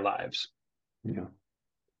by our lives. Yeah.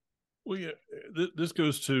 Well, this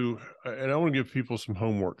goes to, and I want to give people some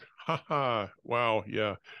homework. Wow.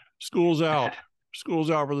 Yeah. School's out. School's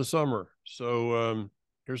out for the summer. So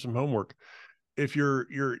here's some homework. If you're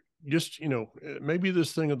just, maybe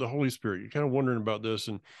this thing of the Holy Spirit, you're kind of wondering about this,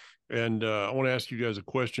 and I want to ask you guys a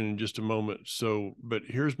question in just a moment. So, but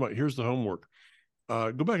here's the homework.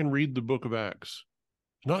 Go back and read the book of Acts.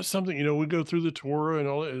 Not something, we go through the Torah and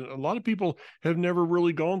all that. A lot of people have never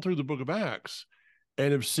really gone through the book of Acts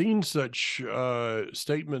and have seen such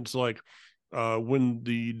statements like when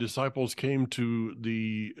the disciples came to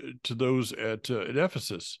those at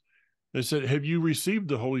Ephesus, they said, "Have you received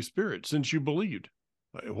the Holy Spirit since you believed?"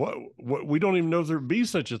 What we don't even know if there be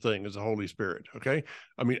such a thing as the Holy Spirit. Okay.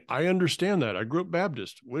 I mean, I understand that. I grew up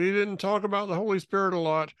Baptist. We didn't talk about the Holy Spirit a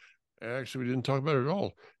lot. Actually, we didn't talk about it at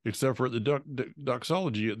all, except for the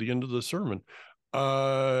doxology at the end of the sermon.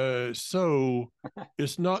 So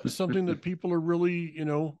it's not something that people are really,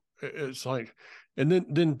 it's like, and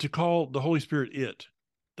then to call the Holy Spirit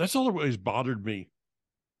that's always bothered me.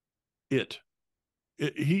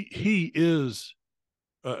 He is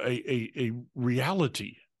a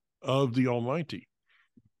reality of the Almighty.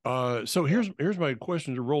 So here's my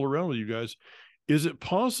question to roll around with you guys. Is it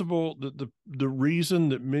possible that the reason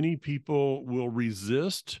that many people will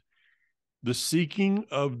resist the seeking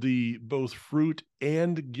of the both fruit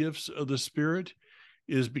and gifts of the Spirit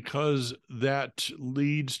is because that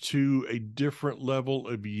leads to a different level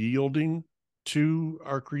of yielding to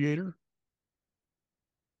our Creator?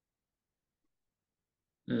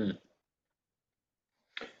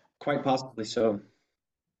 Quite possibly so.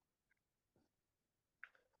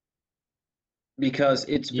 Because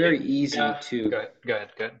it's very easy to. Go ahead.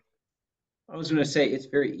 I was going to say it's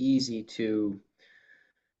very easy to.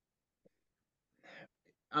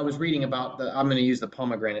 I was reading about I'm going to use the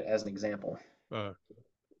pomegranate as an example. The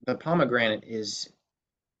pomegranate is,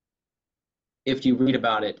 if you read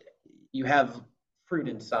about it, you have fruit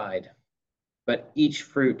inside, but each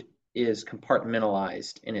fruit is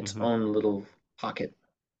compartmentalized in its own little pocket.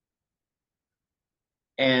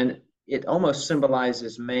 And it almost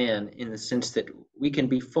symbolizes man in the sense that we can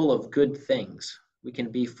be full of good things. We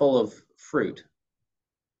can be full of fruit,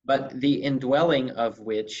 but the indwelling of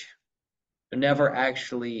which never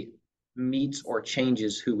actually meets or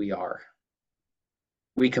changes who we are.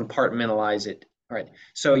 We compartmentalize it. All right.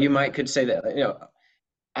 So you could say that,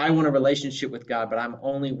 I want a relationship with God, but I'm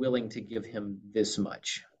only willing to give him this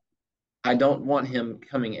much. I don't want him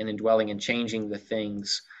coming and indwelling and changing the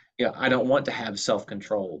things. I don't want to have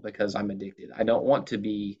self-control because I'm addicted. I don't want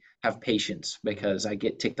to have patience because I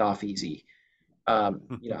get ticked off easy. I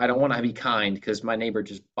don't want to be kind because my neighbor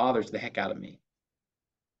just bothers the heck out of me.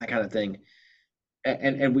 That kind of thing.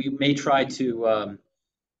 And we may try to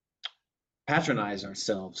patronize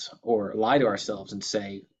ourselves or lie to ourselves and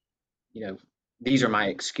say, these are my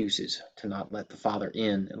excuses to not let the Father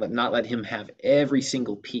in, and not let him have every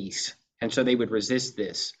single piece. And so they would resist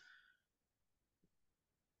this.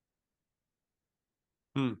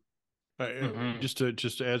 Just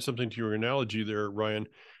to add something to your analogy there, Ryan,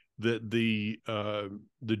 that the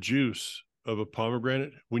juice of a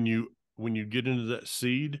pomegranate, when you get into that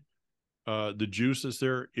seed, the juice that's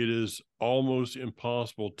there, it is almost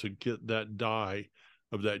impossible to get that dye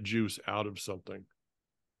of that juice out of something.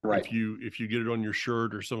 Right. If you get it on your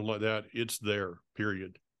shirt or something like that, it's there,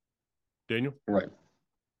 period. Daniel? Right.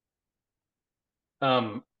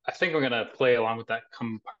 I think I'm going to play along with that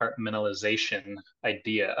compartmentalization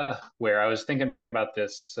idea, where I was thinking about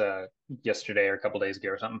this yesterday or a couple days ago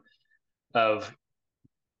or something,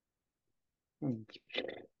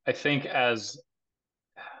 I think as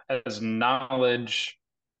knowledge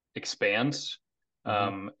expands,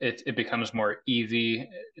 it becomes more easy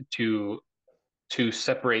to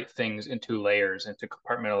separate things into layers and to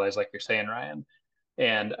compartmentalize, like you're saying, Ryan.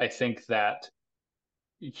 And I think that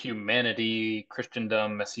humanity,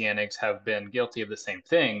 Christendom, Messianics have been guilty of the same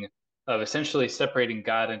thing, of essentially separating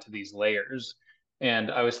God into these layers.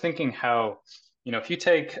 And I was thinking how, if you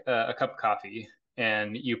take a cup of coffee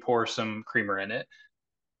and you pour some creamer in it,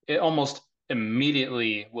 it almost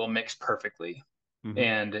immediately will mix perfectly.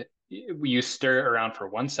 And you stir it around for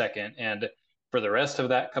 1 second, and for the rest of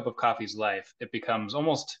that cup of coffee's life, it becomes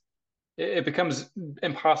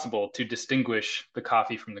impossible to distinguish the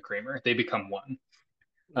coffee from the creamer. They become one.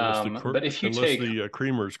 But if you unless the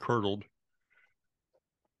creamer is curdled.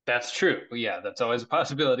 That's true. Yeah, that's always a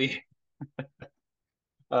possibility.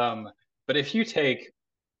 But if you take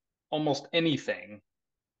almost anything,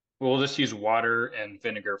 we'll just use water and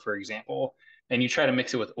vinegar, for example, and you try to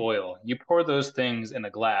mix it with oil, you pour those things in a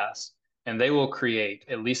glass, and they will create,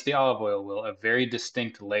 at least the olive oil will, a very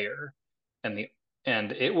distinct layer. And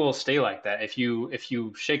it will stay like that. If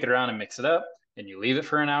you shake it around and mix it up and you leave it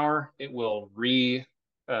for an hour, it will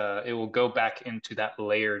go back into that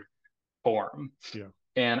layered form. Yeah.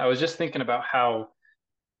 And I was just thinking about how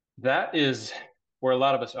that is where a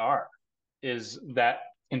lot of us are, is that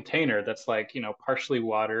container that's like, partially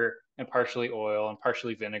water and partially oil and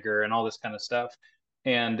partially vinegar and all this kind of stuff.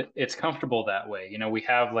 And it's comfortable that way. We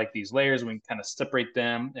have like these layers, we can kind of separate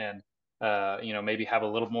them and, maybe have a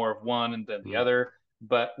little more of one and then the other.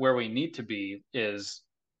 But where we need to be is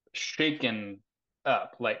shaken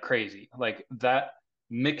up like crazy. Like that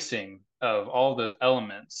mixing of all the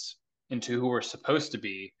elements into who we're supposed to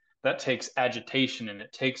be, that takes agitation and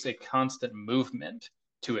it takes a constant movement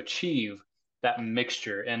to achieve that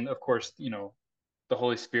mixture. And of course, the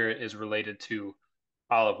Holy Spirit is related to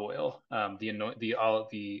olive oil,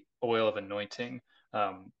 the oil of anointing.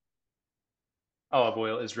 Um, Olive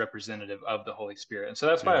oil is representative of the Holy Spirit, and so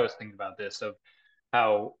that's why I was thinking about this, of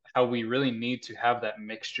how we really need to have that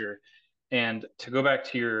mixture. And to go back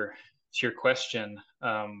to your question,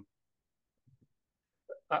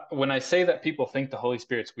 when I say that people think the Holy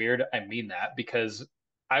Spirit's weird, I mean that, because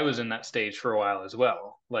I was in that stage for a while as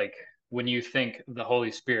well. Like when you think the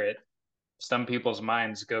Holy Spirit, some people's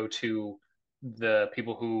minds go to the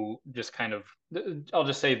people who just kind of, I'll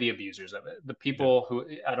just say the abusers of it, the people who,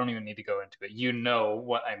 I don't even need to go into it. You know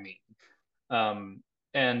what I mean.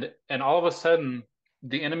 And all of a sudden,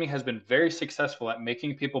 the enemy has been very successful at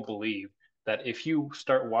making people believe that if you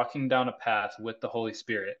start walking down a path with the Holy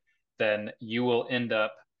Spirit, then you will end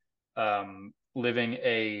up living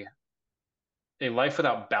a life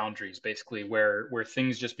without boundaries, basically, where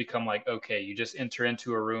things just become like, okay, you just enter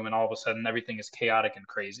into a room and all of a sudden everything is chaotic and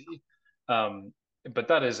crazy. But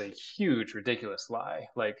that is a huge, ridiculous lie.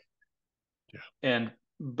 Like,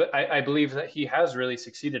 but I believe that he has really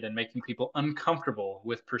succeeded in making people uncomfortable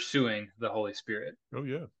with pursuing the Holy Spirit. Oh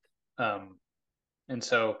yeah. And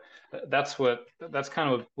so that's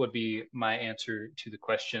kind of would be my answer to the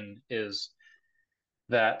question, is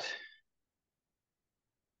that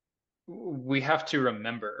we have to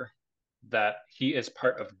remember that he is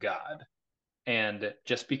part of God. And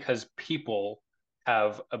just because people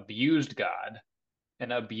have abused God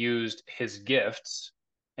and abused his gifts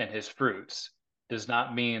and his fruits does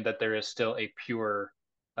not mean that there is still a pure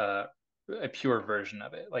version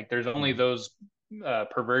of it. Like there's only those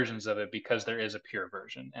perversions of it because there is a pure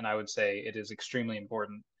version. And I would say it is extremely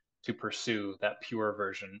important to pursue that pure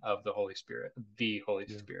version of the Holy Spirit, the Holy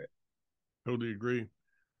Spirit. Totally agree.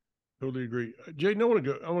 Totally agree. Jaden,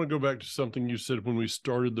 I want to go back to something you said when we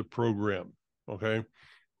started the program. Okay.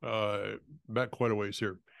 Back quite a ways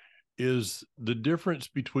here. Is the difference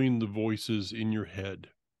between the voices in your head.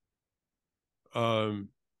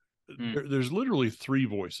 There's literally three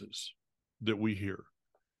voices that we hear.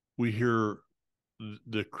 We hear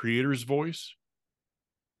the Creator's voice.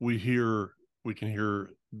 We can hear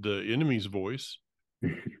the enemy's voice,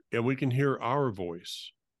 and we can hear our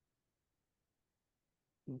voice.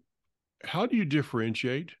 How do you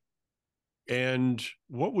differentiate? And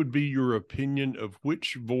what would be your opinion of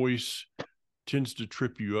which voice tends to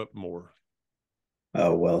trip you up more?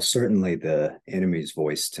 Oh, well, certainly the enemy's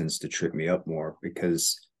voice tends to trip me up more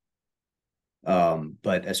because,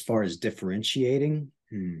 but as far as differentiating,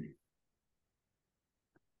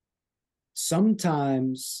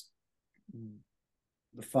 sometimes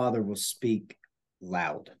the Father will speak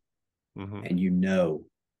loud, and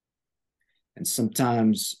and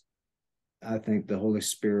sometimes I think the Holy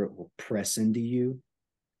Spirit will press into you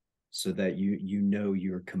so that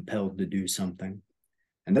you're compelled to do something.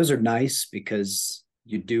 And those are nice because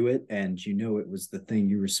you do it and it was the thing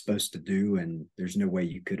you were supposed to do and there's no way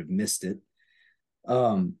you could have missed it.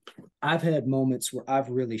 I've had moments where I've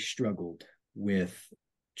really struggled with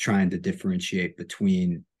trying to differentiate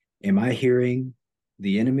between, am I hearing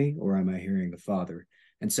the enemy or am I hearing the Father?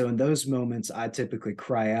 And so in those moments, I typically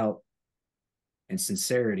cry out in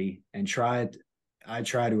sincerity and I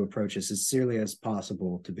try to approach as sincerely as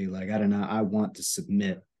possible to be like, I don't know, I want to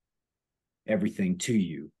submit everything to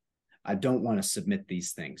you. I don't want to submit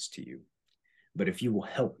these things to you. But if you will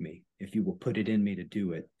help me, if you will put it in me to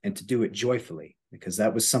do it and to do it joyfully, because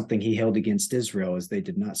that was something he held against Israel, as they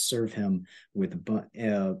did not serve him with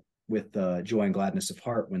joy and gladness of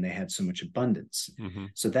heart when they had so much abundance.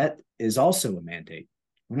 So that is also a mandate.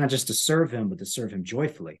 We're not just to serve him, but to serve him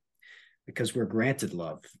joyfully, because we're granted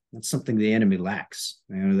love. That's something the enemy lacks.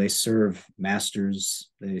 They serve masters,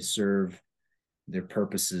 they serve their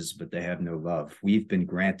purposes, but they have no love. We've been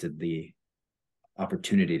granted the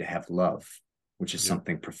opportunity to have love, which is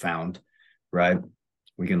something profound, right?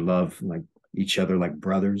 We can love like each other like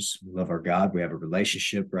brothers. We love our God. We have a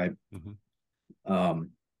relationship, right?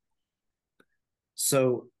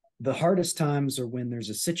 So the hardest times are when there's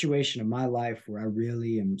a situation in my life where I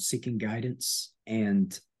really am seeking guidance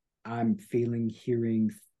and I'm feeling,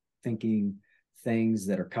 hearing, thinking things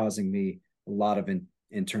that are causing me a lot of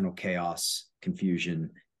internal chaos,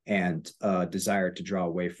 confusion, and desire to draw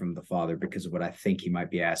away from the Father because of what I think he might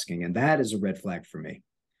be asking. And that is a red flag for me,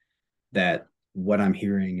 that what I'm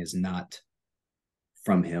hearing is not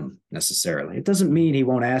from him necessarily. It doesn't mean he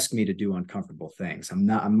won't ask me to do uncomfortable things. I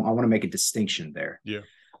want to make a distinction there. Yeah.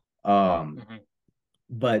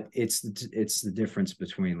 But it's the difference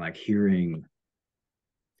between like hearing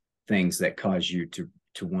things that cause you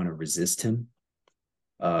to want to resist him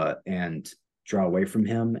and draw away from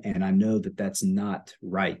him, and I know that that's not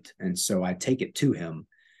right, and so I take it to him,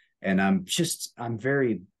 and I'm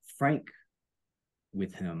very frank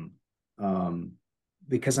with him,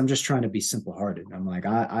 because I'm just trying to be simple hearted. I'm like,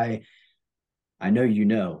 I know you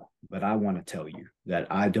know, but I want to tell you that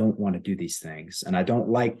I don't want to do these things, and I don't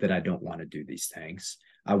like that I don't want to do these things.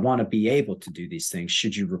 I want to be able to do these things.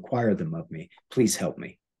 Should you require them of me, please help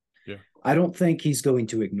me. Yeah. I don't think he's going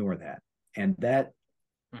to ignore that.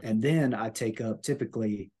 And then I take up,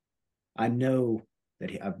 typically, I know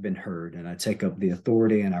that I've been heard, and I take up the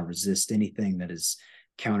authority and I resist anything that is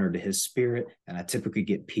counter to his spirit. And I typically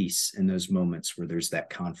get peace in those moments where there's that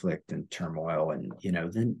conflict and turmoil. And,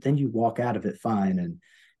 then you walk out of it fine, and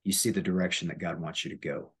you see the direction that God wants you to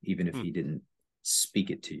go, even if he didn't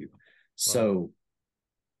speak it to you. Wow. So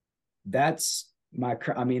that's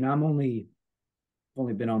I'm only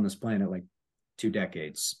been on this planet like 2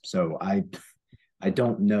 decades. So I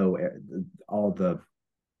don't know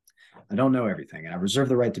I don't know everything, and I reserve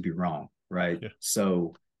the right to be wrong. Right. Yeah.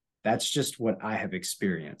 So that's just what I have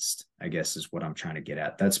experienced, I guess, is what I'm trying to get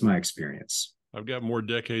at. That's my experience. I've got more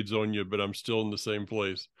decades on you, but I'm still in the same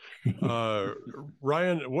place.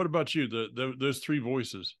 Ryan, what about you? Those 3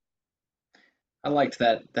 voices. I liked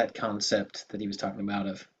that concept that he was talking about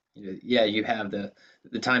of, you have the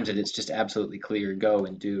times that it's just absolutely clear, go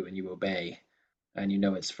and do, and you obey, and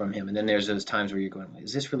it's from him. And then there's those times where you're going,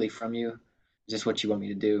 is this really from you? Is this what you want me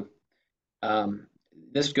to do?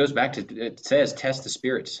 This goes back to, it says, test the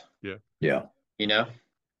spirits. Yeah. Yeah.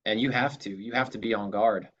 And you have to be on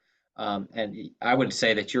guard. And I would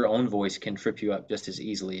say that your own voice can trip you up just as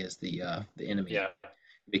easily as the enemy. Yeah.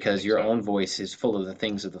 Because your own voice is full of the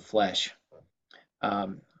things of the flesh. I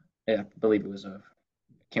believe it was I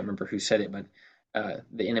can't remember who said it, but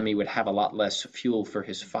the enemy would have a lot less fuel for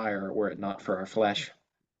his fire were it not for our flesh.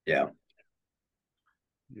 Yeah.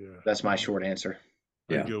 Yeah. That's my short answer.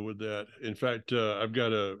 I'd go with that. In fact, I've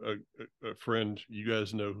got a friend. You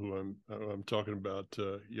guys know who I'm talking about.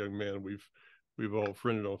 Young man, we've all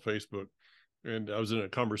friended on Facebook, and I was in a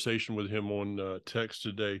conversation with him on text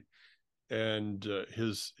today, and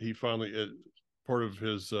he finally, part of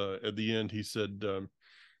his at the end, he said,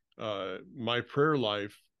 my prayer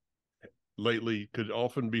life lately could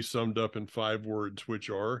often be summed up in 5 words, which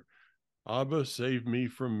are, Abba, save me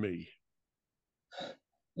from me.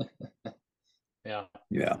 Yeah.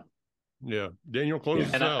 Daniel, close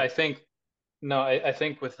us out. I think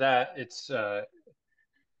with that, it's our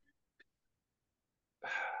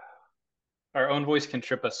own voice can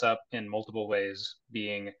trip us up in multiple ways,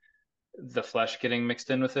 being the flesh getting mixed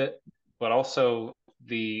in with it, but also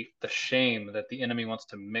the shame that the enemy wants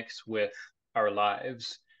to mix with our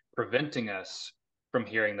lives, preventing us from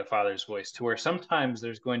hearing the Father's voice, to where sometimes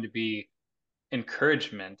there's going to be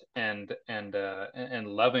encouragement and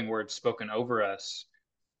loving words spoken over us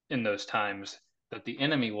in those times that the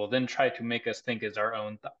enemy will then try to make us think is our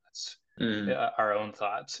own thoughts.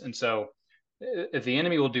 And so if the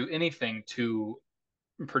enemy will do anything to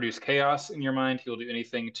produce chaos in your mind, he'll do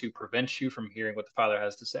anything to prevent you from hearing what the Father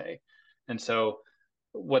has to say. And so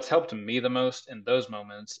what's helped me the most in those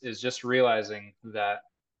moments is just realizing that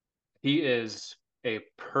he is a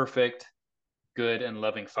perfect, good, and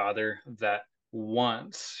loving Father that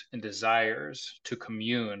wants and desires to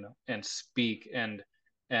commune and speak and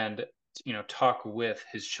talk with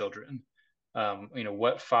his children.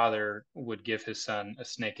 What father would give his son a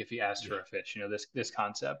snake if he asked for a fish? This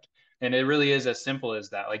concept. And it really is as simple as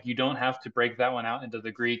that. Like, you don't have to break that one out into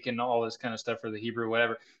the Greek and all this kind of stuff, or the Hebrew,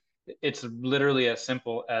 whatever. It's literally as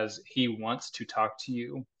simple as he wants to talk to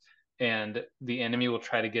you, and the enemy will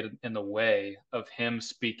try to get in the way of him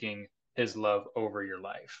speaking his love over your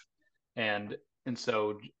life. And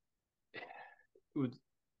so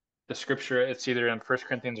the scripture, it's either in 1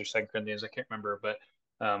 Corinthians or 2 Corinthians, I can't remember, but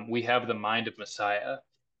we have the mind of Messiah.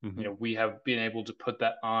 Mm-hmm. We have been able to put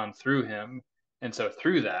that on through him. And so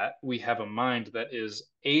through that, we have a mind that is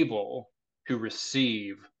able to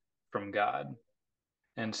receive from God.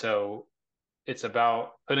 And so it's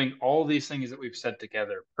about putting all these things that we've said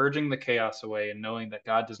together, purging the chaos away, and knowing that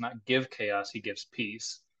God does not give chaos, he gives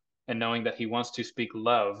peace. and knowing that he wants to speak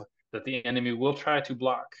love that the enemy will try to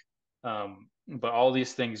block. But all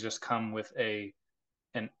these things just come with an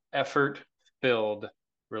effort-filled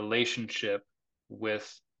relationship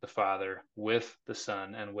with the Father, with the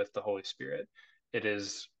Son, and with the Holy Spirit.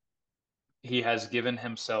 He has given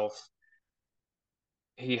himself,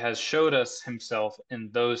 he has showed us himself in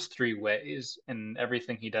those three ways, and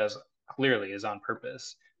everything he does clearly is on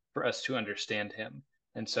purpose for us to understand him.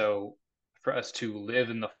 And so for us to live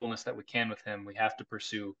in the fullness that we can with him, we have to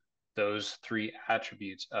pursue those three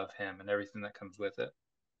attributes of him and everything that comes with it.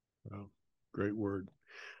 Wow, great word.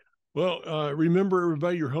 Well, remember,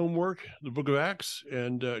 everybody, your homework, the book of Acts.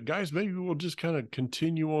 And guys, maybe we'll just kind of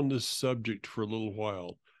continue on this subject for a little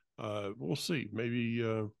while. We'll see. Maybe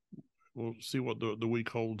we'll see what the week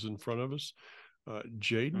holds in front of us.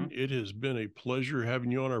 Jaden, it has been a pleasure having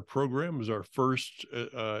you on our program as our first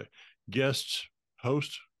guest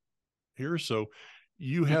host here. So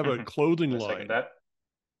you have a clothing line.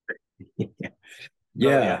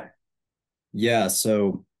 Yeah.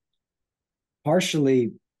 So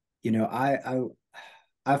partially,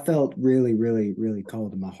 I felt really, really, really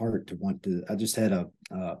called in my heart to want to. I just had a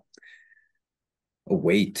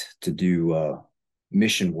weight to do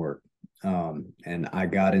mission work, and I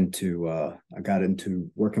got into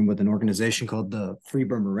working with an organization called the Free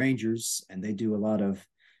Burma Rangers, and they do a lot of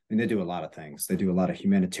things. They do a lot of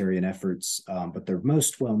humanitarian efforts, but they're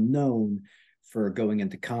most well known for going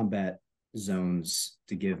into combat zones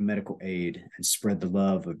to give medical aid and spread the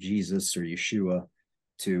love of Jesus or Yeshua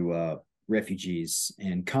to refugees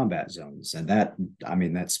in combat zones. And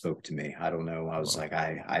that spoke to me. I don't know. I was like,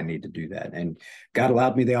 I need to do that. And God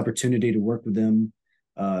allowed me the opportunity to work with them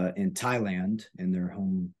in Thailand, in their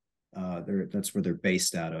home. That's where they're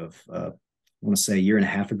based out of. I want to say a year and a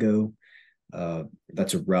half ago.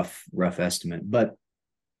 That's a rough estimate. But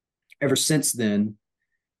ever since then,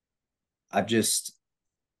 I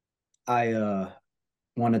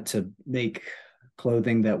wanted to make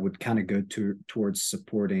clothing that would kind of go towards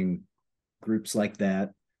supporting groups like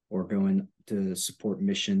that, or going to support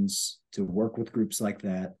missions, to work with groups like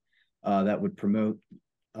that, that would promote.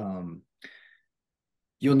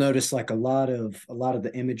 You'll notice like a lot of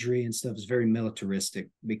the imagery and stuff is very militaristic,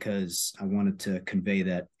 because I wanted to convey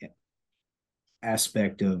that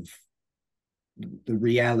aspect of the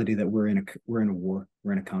reality that we're in a war,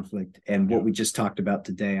 we're in a conflict. And what we just talked about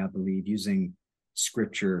today, I believe, using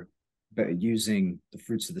scripture, but using the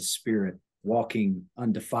fruits of the Spirit, walking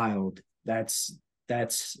undefiled, that's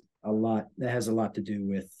a lot. That has a lot to do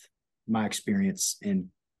with my experience in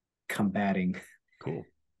combating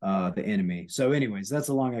the enemy. So anyways, that's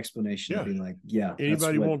a long explanation to be like,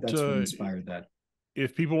 Anybody that's what inspired that.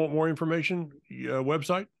 If people want more information,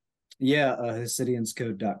 website? Yeah,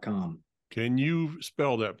 Hasidianscode.com. Can you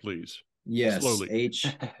spell that, please? Yes. Slowly.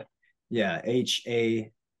 HASIDEAN.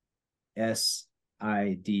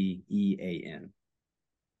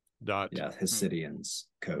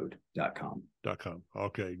 Hasidianscode.com.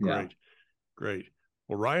 Okay, great. Great.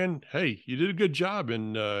 Well, Ryan, hey, you did a good job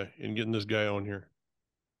in getting this guy on here.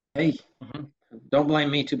 Hey, don't blame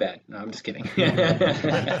me too bad. No, I'm just kidding.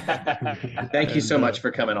 Thank you so much for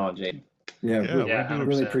coming on, Jaden. Yeah, we do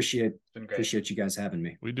really appreciate you guys having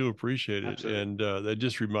me. We do appreciate it. Absolutely. And that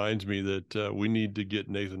just reminds me that we need to get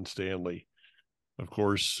Nathan Stanley. Of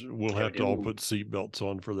course, we'll have to all put seatbelts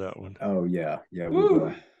on for that one. Oh yeah, we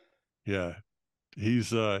will. Yeah,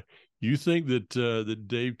 he's. You think that that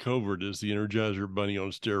Dave Covert is the Energizer Bunny on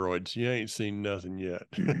steroids? You ain't seen nothing yet.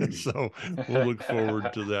 So we'll look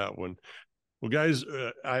forward to that one. Well, guys,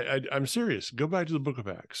 I'm serious. Go back to the book of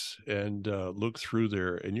Acts and look through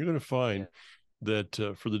there, and you're going to find that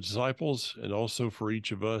for the disciples and also for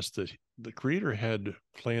each of us, that the Creator had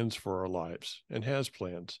plans for our lives and has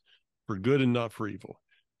plans for good and not for evil,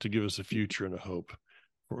 to give us a future and a hope.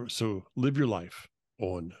 So live your life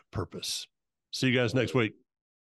on purpose. See you guys next week.